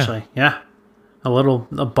there, actually. Yeah. A little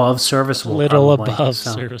above serviceable.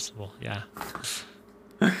 Serviceable. Yeah.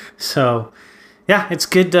 So, yeah, it's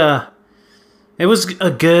good. It was a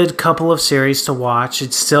good couple of series to watch.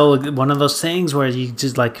 It's still one of those things where you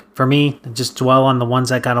just, like, for me, just dwell on the ones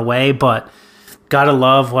that got away, but gotta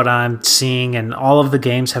love what I'm seeing, and all of the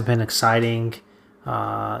games have been exciting.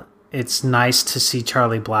 It's nice to see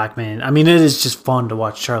Charlie Blackmon. I mean, it is just fun to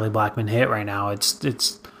watch Charlie Blackmon hit right now.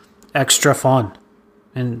 It's extra fun,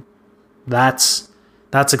 and that's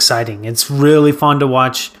exciting. It's really fun to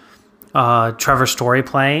watch Trevor Story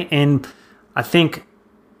play, and I think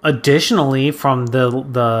additionally, from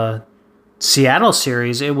the Seattle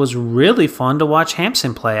series, it was really fun to watch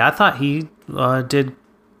Hampson play. I thought he did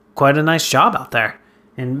quite a nice job out there.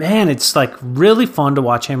 And, man, it's, like, really fun to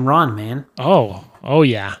watch him run, man. Oh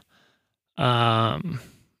yeah. I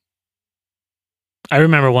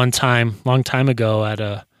remember one time, long time ago, at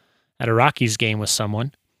a Rockies game with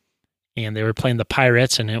someone, and they were playing the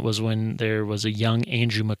Pirates, and it was when there was a young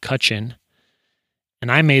Andrew McCutchen.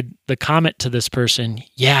 And I made the comment to this person,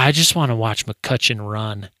 yeah, I just want to watch McCutchen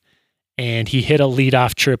run. And he hit a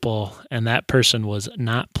leadoff triple, and that person was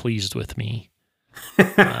not pleased with me.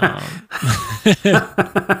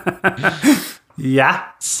 Yeah.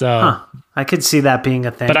 So I could see that being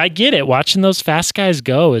a thing. But I get it. Watching those fast guys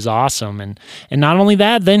go is awesome. And not only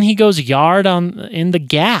that, then he goes yard in the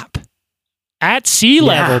gap. At sea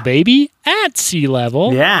level, baby. At sea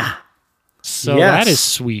level. Yeah. So that is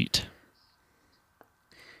sweet.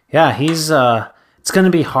 Yeah, he's it's going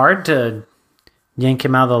to be hard to yank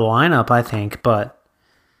him out of the lineup, I think, but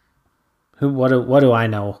what do I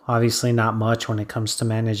know? Obviously not much when it comes to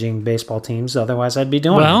managing baseball teams, otherwise I'd be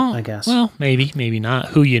doing it, I guess. Well, maybe not.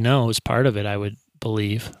 Who you know is part of it, I would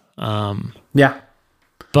believe. Yeah.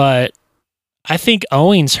 But I think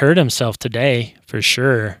Owings hurt himself today for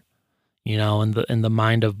sure. In the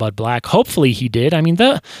mind of Bud Black. Hopefully he did. I mean,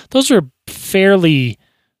 those were fairly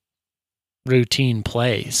routine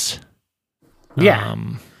plays. Yeah.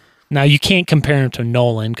 Now you can't compare him to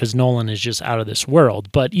Nolan because Nolan is just out of this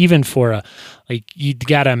world. But even for you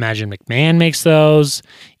got to imagine McMahon makes those.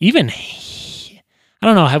 Even I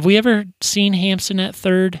don't know. Have we ever seen Hampson at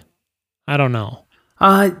third? I don't know.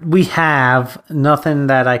 We have nothing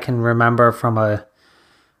that I can remember from a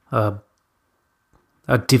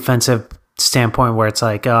defensive standpoint where it's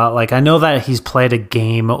like I know that he's played a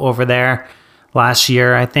game over there last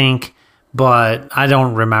year, I think. But I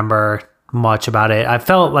don't remember much about it. I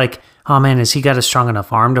felt like, oh man, has he got a strong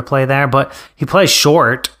enough arm to play there? But he plays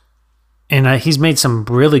short, and he's made some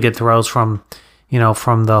really good throws from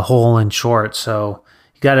the hole in short. So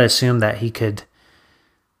you got to assume that he could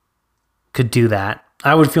do that.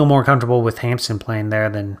 I would feel more comfortable with Hampson playing there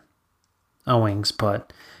than Owings,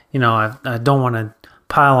 but I don't want to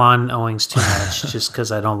pile on Owings too much just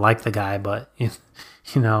because I don't like the guy. But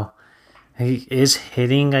He is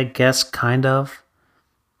hitting, I guess, kind of.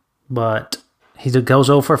 But he goes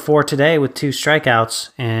 0 for 4 today with 2 strikeouts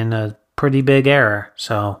and a pretty big error.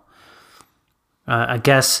 So I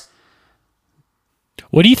guess.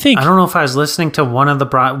 What do you think? I don't know if I was listening to one of the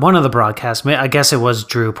broadcasts. I guess it was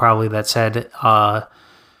Drew probably that said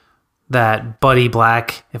that Buddy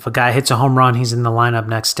Black, if a guy hits a home run, he's in the lineup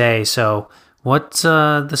next day. So what's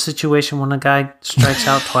the situation when a guy strikes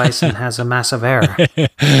out twice and has a massive error?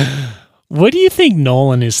 What do you think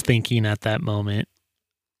Nolan is thinking at that moment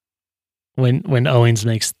when Owens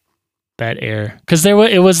makes that error? Because it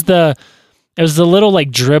was the little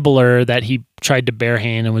like dribbler that he tried to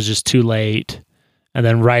barehand and was just too late, and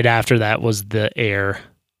then right after that was the error.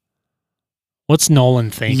 What's Nolan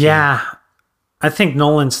thinking? Yeah, I think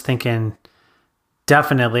Nolan's thinking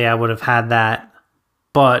definitely I would have had that,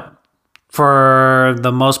 but for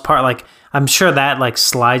the most part, like I'm sure that like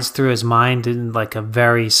slides through his mind in like a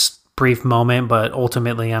very brief moment, but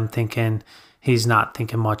ultimately I'm thinking he's not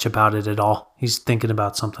thinking much about it at all. He's thinking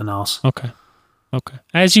about something else. Okay.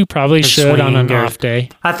 As you probably should on an off day.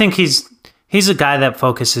 I think he's a guy that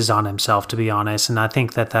focuses on himself, to be honest, and I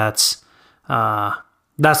think that's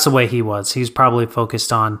the way he was. He's probably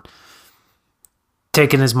focused on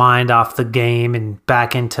taking his mind off the game and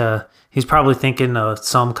back into. He's probably thinking of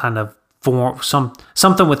some kind of form,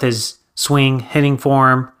 something with his swing, hitting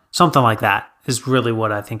form, something like that is really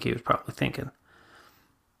what I think he was probably thinking.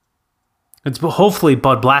 Hopefully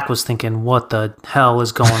Bud Black was thinking, what the hell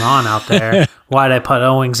is going on out there? Why'd I put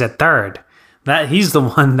Owings at third? That he's the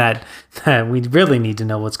one that we really need to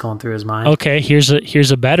know what's going through his mind. Okay, here's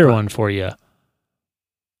a better one for you.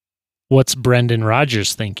 What's Brendan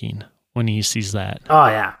Rodgers thinking when he sees that? Oh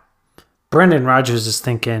yeah. Brendan Rodgers is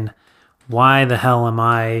thinking, why the hell am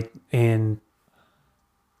I in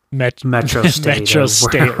Metro State? Metro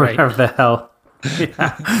State, right. Wherever the hell.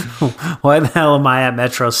 Yeah. Why the hell am I at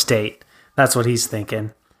Metro State? That's what he's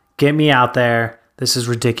thinking. Get me out there. This is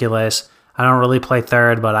ridiculous. I don't really play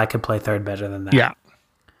third, but I could play third better than that. Yeah.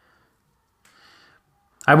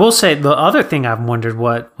 I will say the other thing I've wondered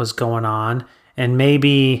what was going on, and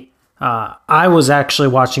maybe I was actually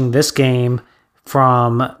watching this game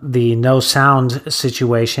from the no sound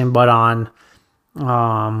situation, but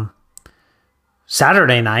on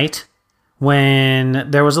Saturday night when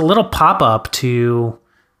there was a little pop-up to...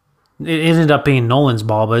 It ended up being Nolan's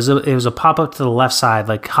ball, but it was a pop-up to the left side,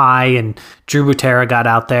 like high, and Drew Butera got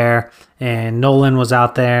out there, and Nolan was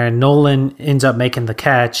out there, and Nolan ends up making the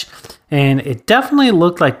catch, and it definitely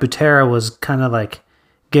looked like Butera was kind of like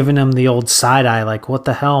giving him the old side-eye, like, what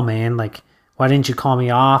the hell, man? Like, why didn't you call me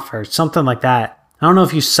off? Or something like that. I don't know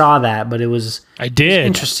if you saw that, but it was... I did. It was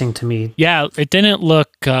interesting to me. Yeah, it didn't look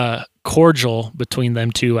cordial between them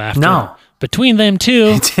two after. No. Between them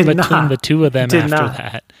two. Between not. the two of them after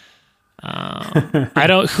that.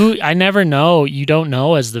 I never know. You don't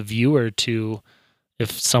know as the viewer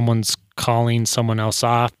if someone's calling someone else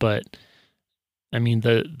off, but I mean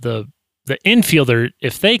the infielder,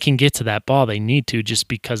 if they can get to that ball, they need to, just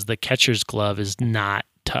because the catcher's glove is not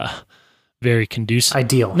very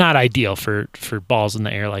conducive. Not ideal for balls in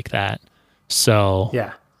the air like that. So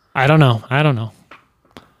yeah, I don't know.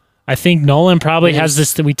 I think Nolan probably has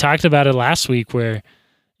this. We talked about it last week where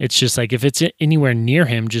it's just like, if it's anywhere near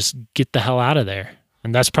him, just get the hell out of there.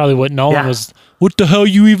 And that's probably what Nolan was. What the hell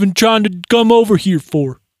you even trying to come over here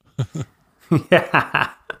for? Yeah.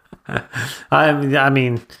 I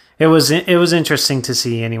mean, it was interesting to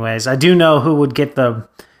see anyways. I do know who would get the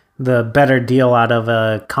better deal out of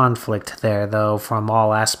a conflict there, though, from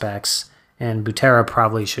all aspects. And Butera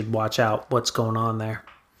probably should watch out what's going on there.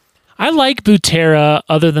 I like Butera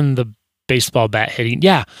other than the baseball bat hitting.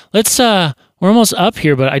 Yeah, let's we're almost up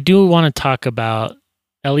here, but I do want to talk about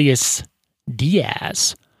Elias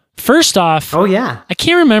Diaz. First off, oh yeah, I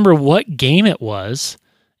can't remember what game it was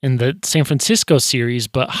in the San Francisco series,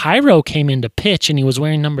 but Jairo came in to pitch and he was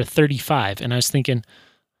wearing number 35, and I was thinking,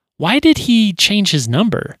 why did he change his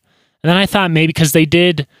number? And then I thought maybe because they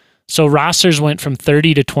did. So rosters went from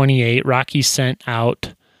 30 to 28. Rockies sent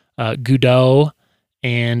out Gudot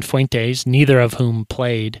and Fuentes, neither of whom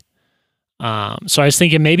played. So I was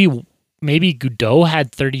thinking maybe Gudot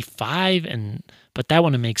had 35, but that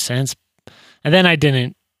wouldn't make sense. And then I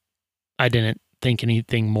didn't think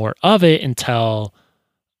anything more of it until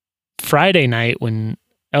Friday night when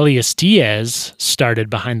Elias Diaz started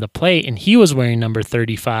behind the plate and he was wearing number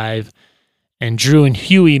 35, and Drew and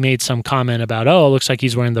Huey made some comment about, oh, it looks like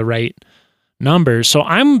he's wearing the right number. So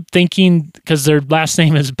I'm thinking, because their last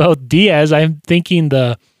name is both Diaz, I'm thinking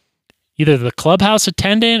either the clubhouse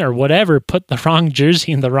attendant or whatever put the wrong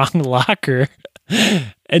jersey in the wrong locker.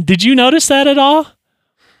 And did you notice that at all?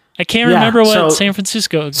 I can't remember what San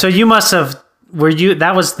Francisco. So you must have. Were you?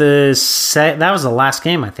 That was the last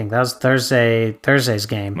game. I think that was Thursday's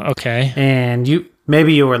game. Okay. And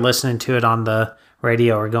maybe you were listening to it on the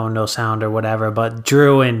radio or going no sound or whatever. But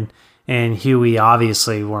Drew and Huey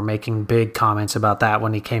obviously were making big comments about that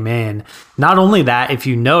when he came in. Not only that, if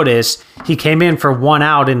you notice, he came in for 1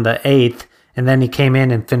 out in the 8th, and then he came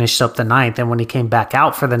in and finished up the 9th. And when he came back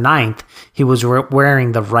out for the 9th, he was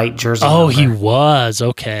wearing the right jersey. Oh, number. He was.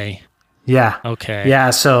 Okay. Yeah. Okay.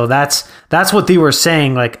 Yeah. So that's what they were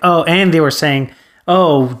saying. Like, and they were saying,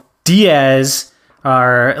 Diaz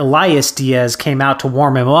or Elias Diaz came out to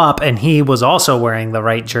warm him up, and he was also wearing the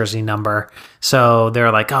right jersey number. So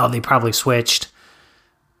they're like, they probably switched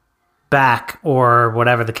back or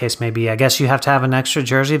whatever the case may be. I guess you have to have an extra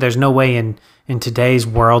jersey. There's no way in today's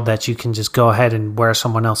world that you can just go ahead and wear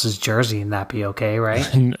someone else's jersey and that be okay, right?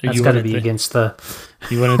 That's got to be against the.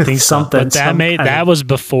 You wouldn't think something. But that was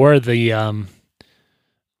before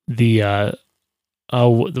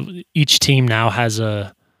each team now has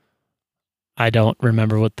I don't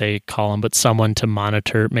remember what they call them, but someone to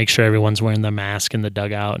monitor, make sure everyone's wearing the mask in the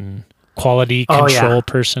dugout, and quality control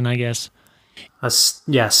person, I guess.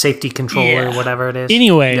 Safety controller, whatever it is.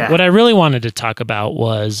 Anyway, what I really wanted to talk about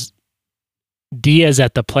was Diaz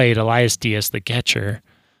at the plate, Elias Diaz, the catcher.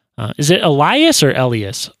 Is it Elias or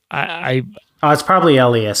Elias? It's probably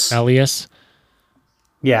Elias. Elias?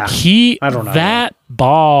 Yeah. I don't know. That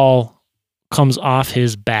ball comes off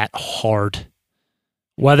his bat hard.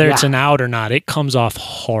 Whether it's an out or not, it comes off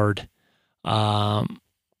hard. I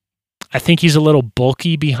think he's a little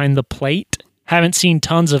bulky behind the plate. Haven't seen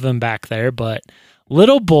tons of him back there, but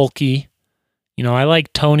little bulky. I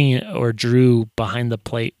like Tony or Drew behind the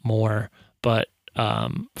plate more, but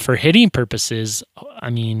for hitting purposes,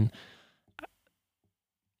 I mean,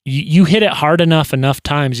 you hit it hard enough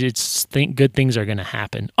times, good things are going to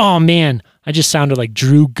happen. Oh man, I just sounded like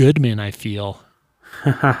Drew Goodman, I feel.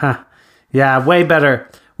 Yeah, way better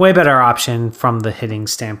option from the hitting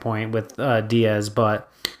standpoint with Diaz, but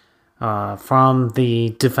from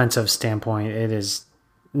the defensive standpoint,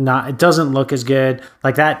 it doesn't look as good.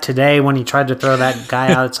 Like that today when he tried to throw that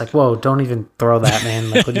guy out, it's like, whoa, don't even throw that,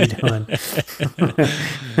 man. Like, what are you doing?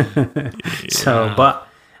 So, but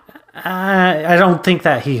I don't think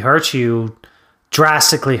that he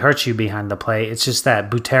drastically hurts you behind the plate. It's just that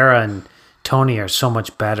Butera and Tony are so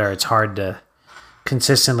much better. It's hard to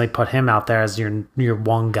consistently put him out there as your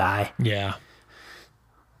one guy. Yeah.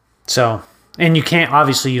 So, and you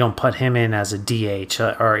don't put him in as a DH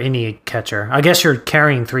or any catcher. I guess you're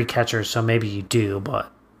carrying 3 catchers, so maybe you do,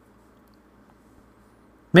 but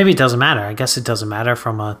maybe it doesn't matter. I guess it doesn't matter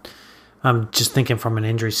I'm just thinking from an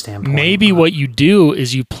injury standpoint. Maybe what you do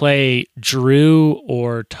is you play Drew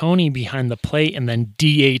or Tony behind the plate and then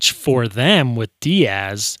DH for them with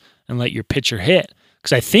Diaz and let your pitcher hit.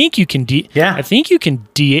 Because I think you can I think you can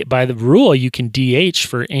DH by the rule. You can DH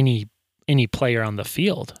for any player on the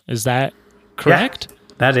field. Is that correct?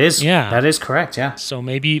 Yeah, that is correct. Yeah. So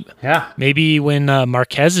maybe when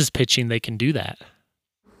Marquez is pitching, they can do that.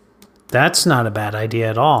 That's not a bad idea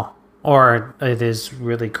at all. Or it is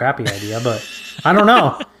really crappy idea, but I don't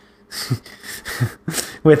know.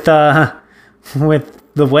 with the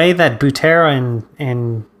way that Butera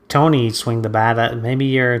and Tony swing the bat, maybe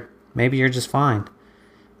you're just fine.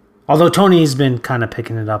 Although Tony's been kind of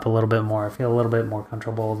picking it up a little bit more. I feel a little bit more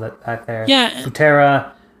comfortable back there. Yeah.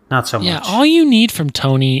 Butera, not so much. Yeah, all you need from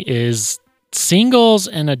Tony is singles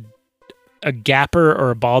and a gapper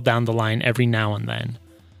or a ball down the line every now and then.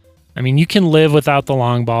 I mean, you can live without the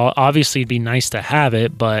long ball. Obviously, it'd be nice to have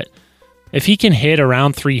it, but if he can hit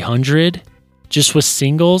around 300 just with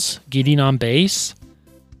singles, getting on base,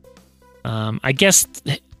 I guess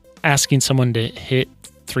asking someone to hit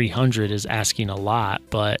 300 is asking a lot,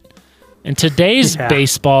 but in today's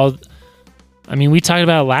baseball, I mean, we talked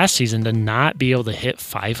about it last season, to not be able to hit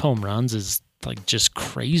 5 home runs is like just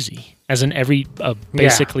crazy. As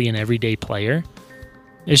basically an everyday player,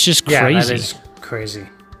 it's just crazy. Yeah, that is crazy.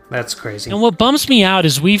 That's crazy. And what bums me out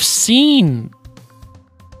is we've seen,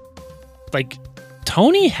 like,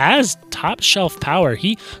 Tony has top shelf power.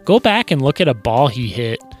 Go back and look at a ball he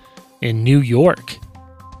hit in New York.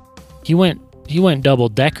 He went double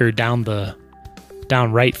decker down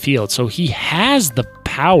right field. So he has the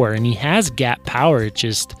power and he has gap power.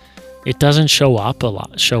 It doesn't show up a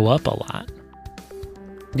lot.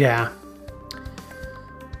 Yeah.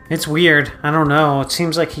 It's weird. I don't know. It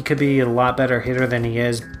seems like he could be a lot better hitter than he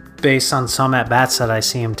is based on some at-bats that I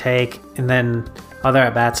see him take. And then other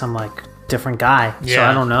at-bats, I'm like, different guy. Yeah. So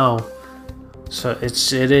I don't know. So it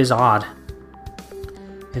is odd.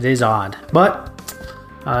 It is odd. But,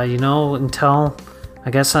 until I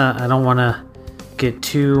guess I don't want to get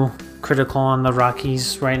too critical on the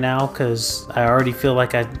Rockies right now because I already feel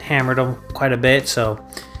like I hammered them quite a bit. So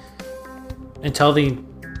until they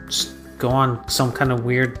go on some kind of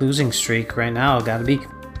weird losing streak right now, gotta be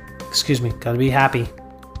happy.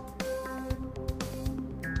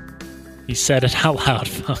 He said it out loud,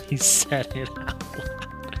 Phil. He said it out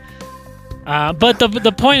loud. But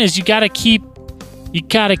the point is, you gotta keep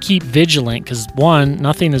vigilant because one,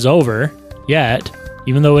 nothing is over yet.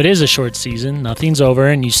 Even though it is a short season, nothing's over,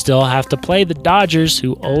 and you still have to play the Dodgers,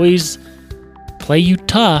 who always play you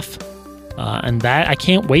tough. And that I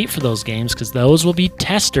can't wait for those games because those will be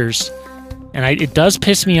testers. And it does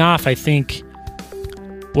piss me off. I think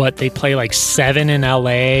they play like 7 in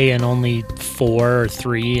LA and only 4 or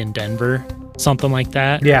 3 in Denver, something like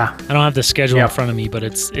that. Yeah, I don't have the schedule in front of me, but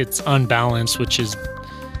it's unbalanced, which is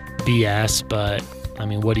BS. But I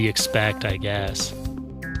mean, what do you expect? I guess.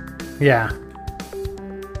 Yeah.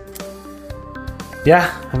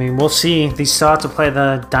 Yeah, I mean, we'll see. They still have to play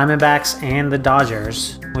the Diamondbacks and the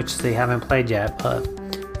Dodgers, which they haven't played yet. But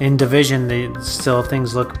in division,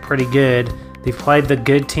 things look pretty good. They've played the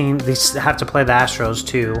good team. They have to play the Astros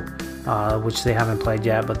too, which they haven't played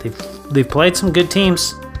yet. But they've played some good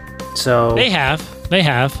teams. So they have.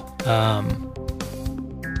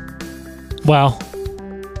 Well,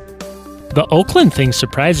 the Oakland thing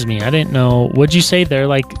surprises me. I didn't know. What'd you say? They're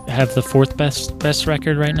have the 4th best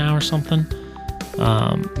record right now or something.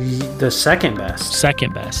 The second best.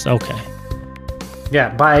 Second best. Okay. Yeah,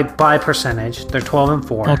 by percentage, they're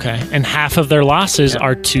 12-4. Okay, and half of their losses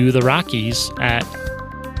are to the Rockies at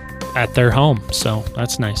their home. So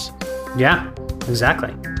that's nice. Yeah,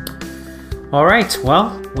 exactly. All right.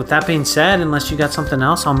 Well, with that being said, unless you got something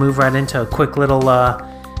else, I'll move right into a quick little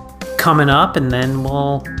coming up, and then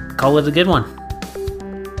we'll call it a good one.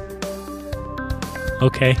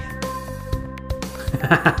 Okay.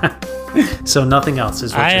 So nothing else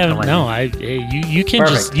is what I you're have telling me. You can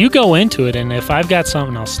Perfect. just go into it, and if I've got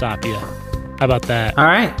something, I'll stop you. How about that? All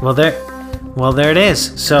right. Well, there it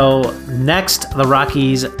is. So next, the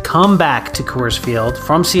Rockies come back to Coors Field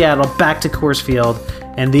from Seattle, back to Coors Field,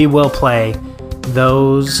 and they will play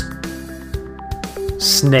those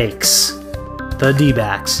Snakes, the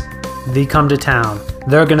D-backs. They come to town.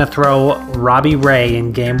 They're gonna throw Robbie Ray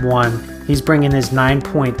in Game 1. He's bringing his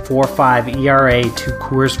 9.45 ERA to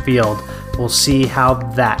Coors Field. We'll see how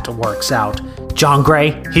that works out. John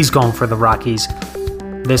Gray, he's going for the Rockies.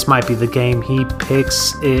 This might be the game he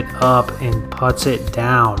picks it up and puts it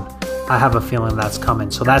down. I have a feeling that's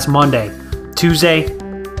coming. So that's Monday. Tuesday,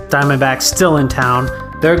 Diamondbacks still in town.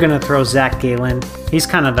 They're going to throw Zach Gallen. He's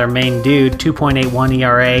kind of their main dude, 2.81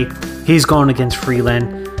 ERA. He's going against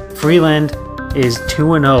Freeland. Freeland is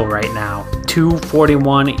 2-0 right now.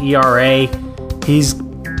 2.41 ERA. He's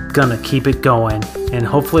gonna keep it going, and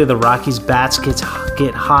hopefully the Rockies bats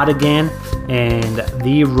get hot again, and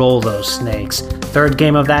they roll those Snakes. Third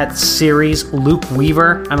game of that series, Luke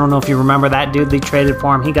Weaver. I don't know if you remember that dude. They traded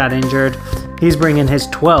for him. He got injured. He's bringing his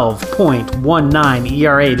 12.19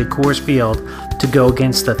 ERA to Coors Field to go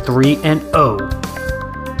against the 3-0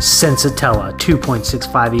 Sensatella.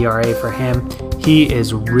 2.65 ERA for him. He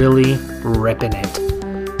is really ripping it.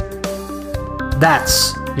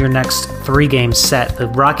 That's your next 3-game set. The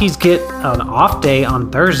Rockies get an off day on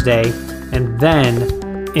Thursday, and then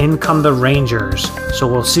in come the Rangers. So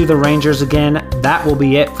we'll see the Rangers again. That will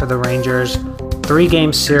be it for the Rangers.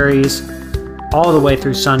 3-game series all the way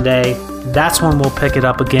through Sunday. That's when we'll pick it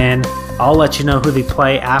up again. I'll let you know who they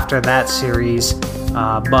play after that series.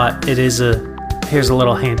 But here's a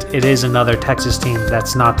little hint. It is another Texas team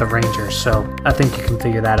that's not the Rangers. So I think you can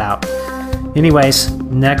figure that out. Anyways,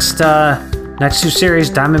 next 2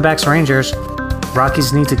 series, Diamondbacks, Rangers.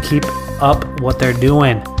 Rockies need to keep up what they're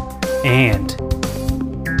doing. And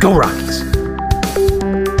go Rockies!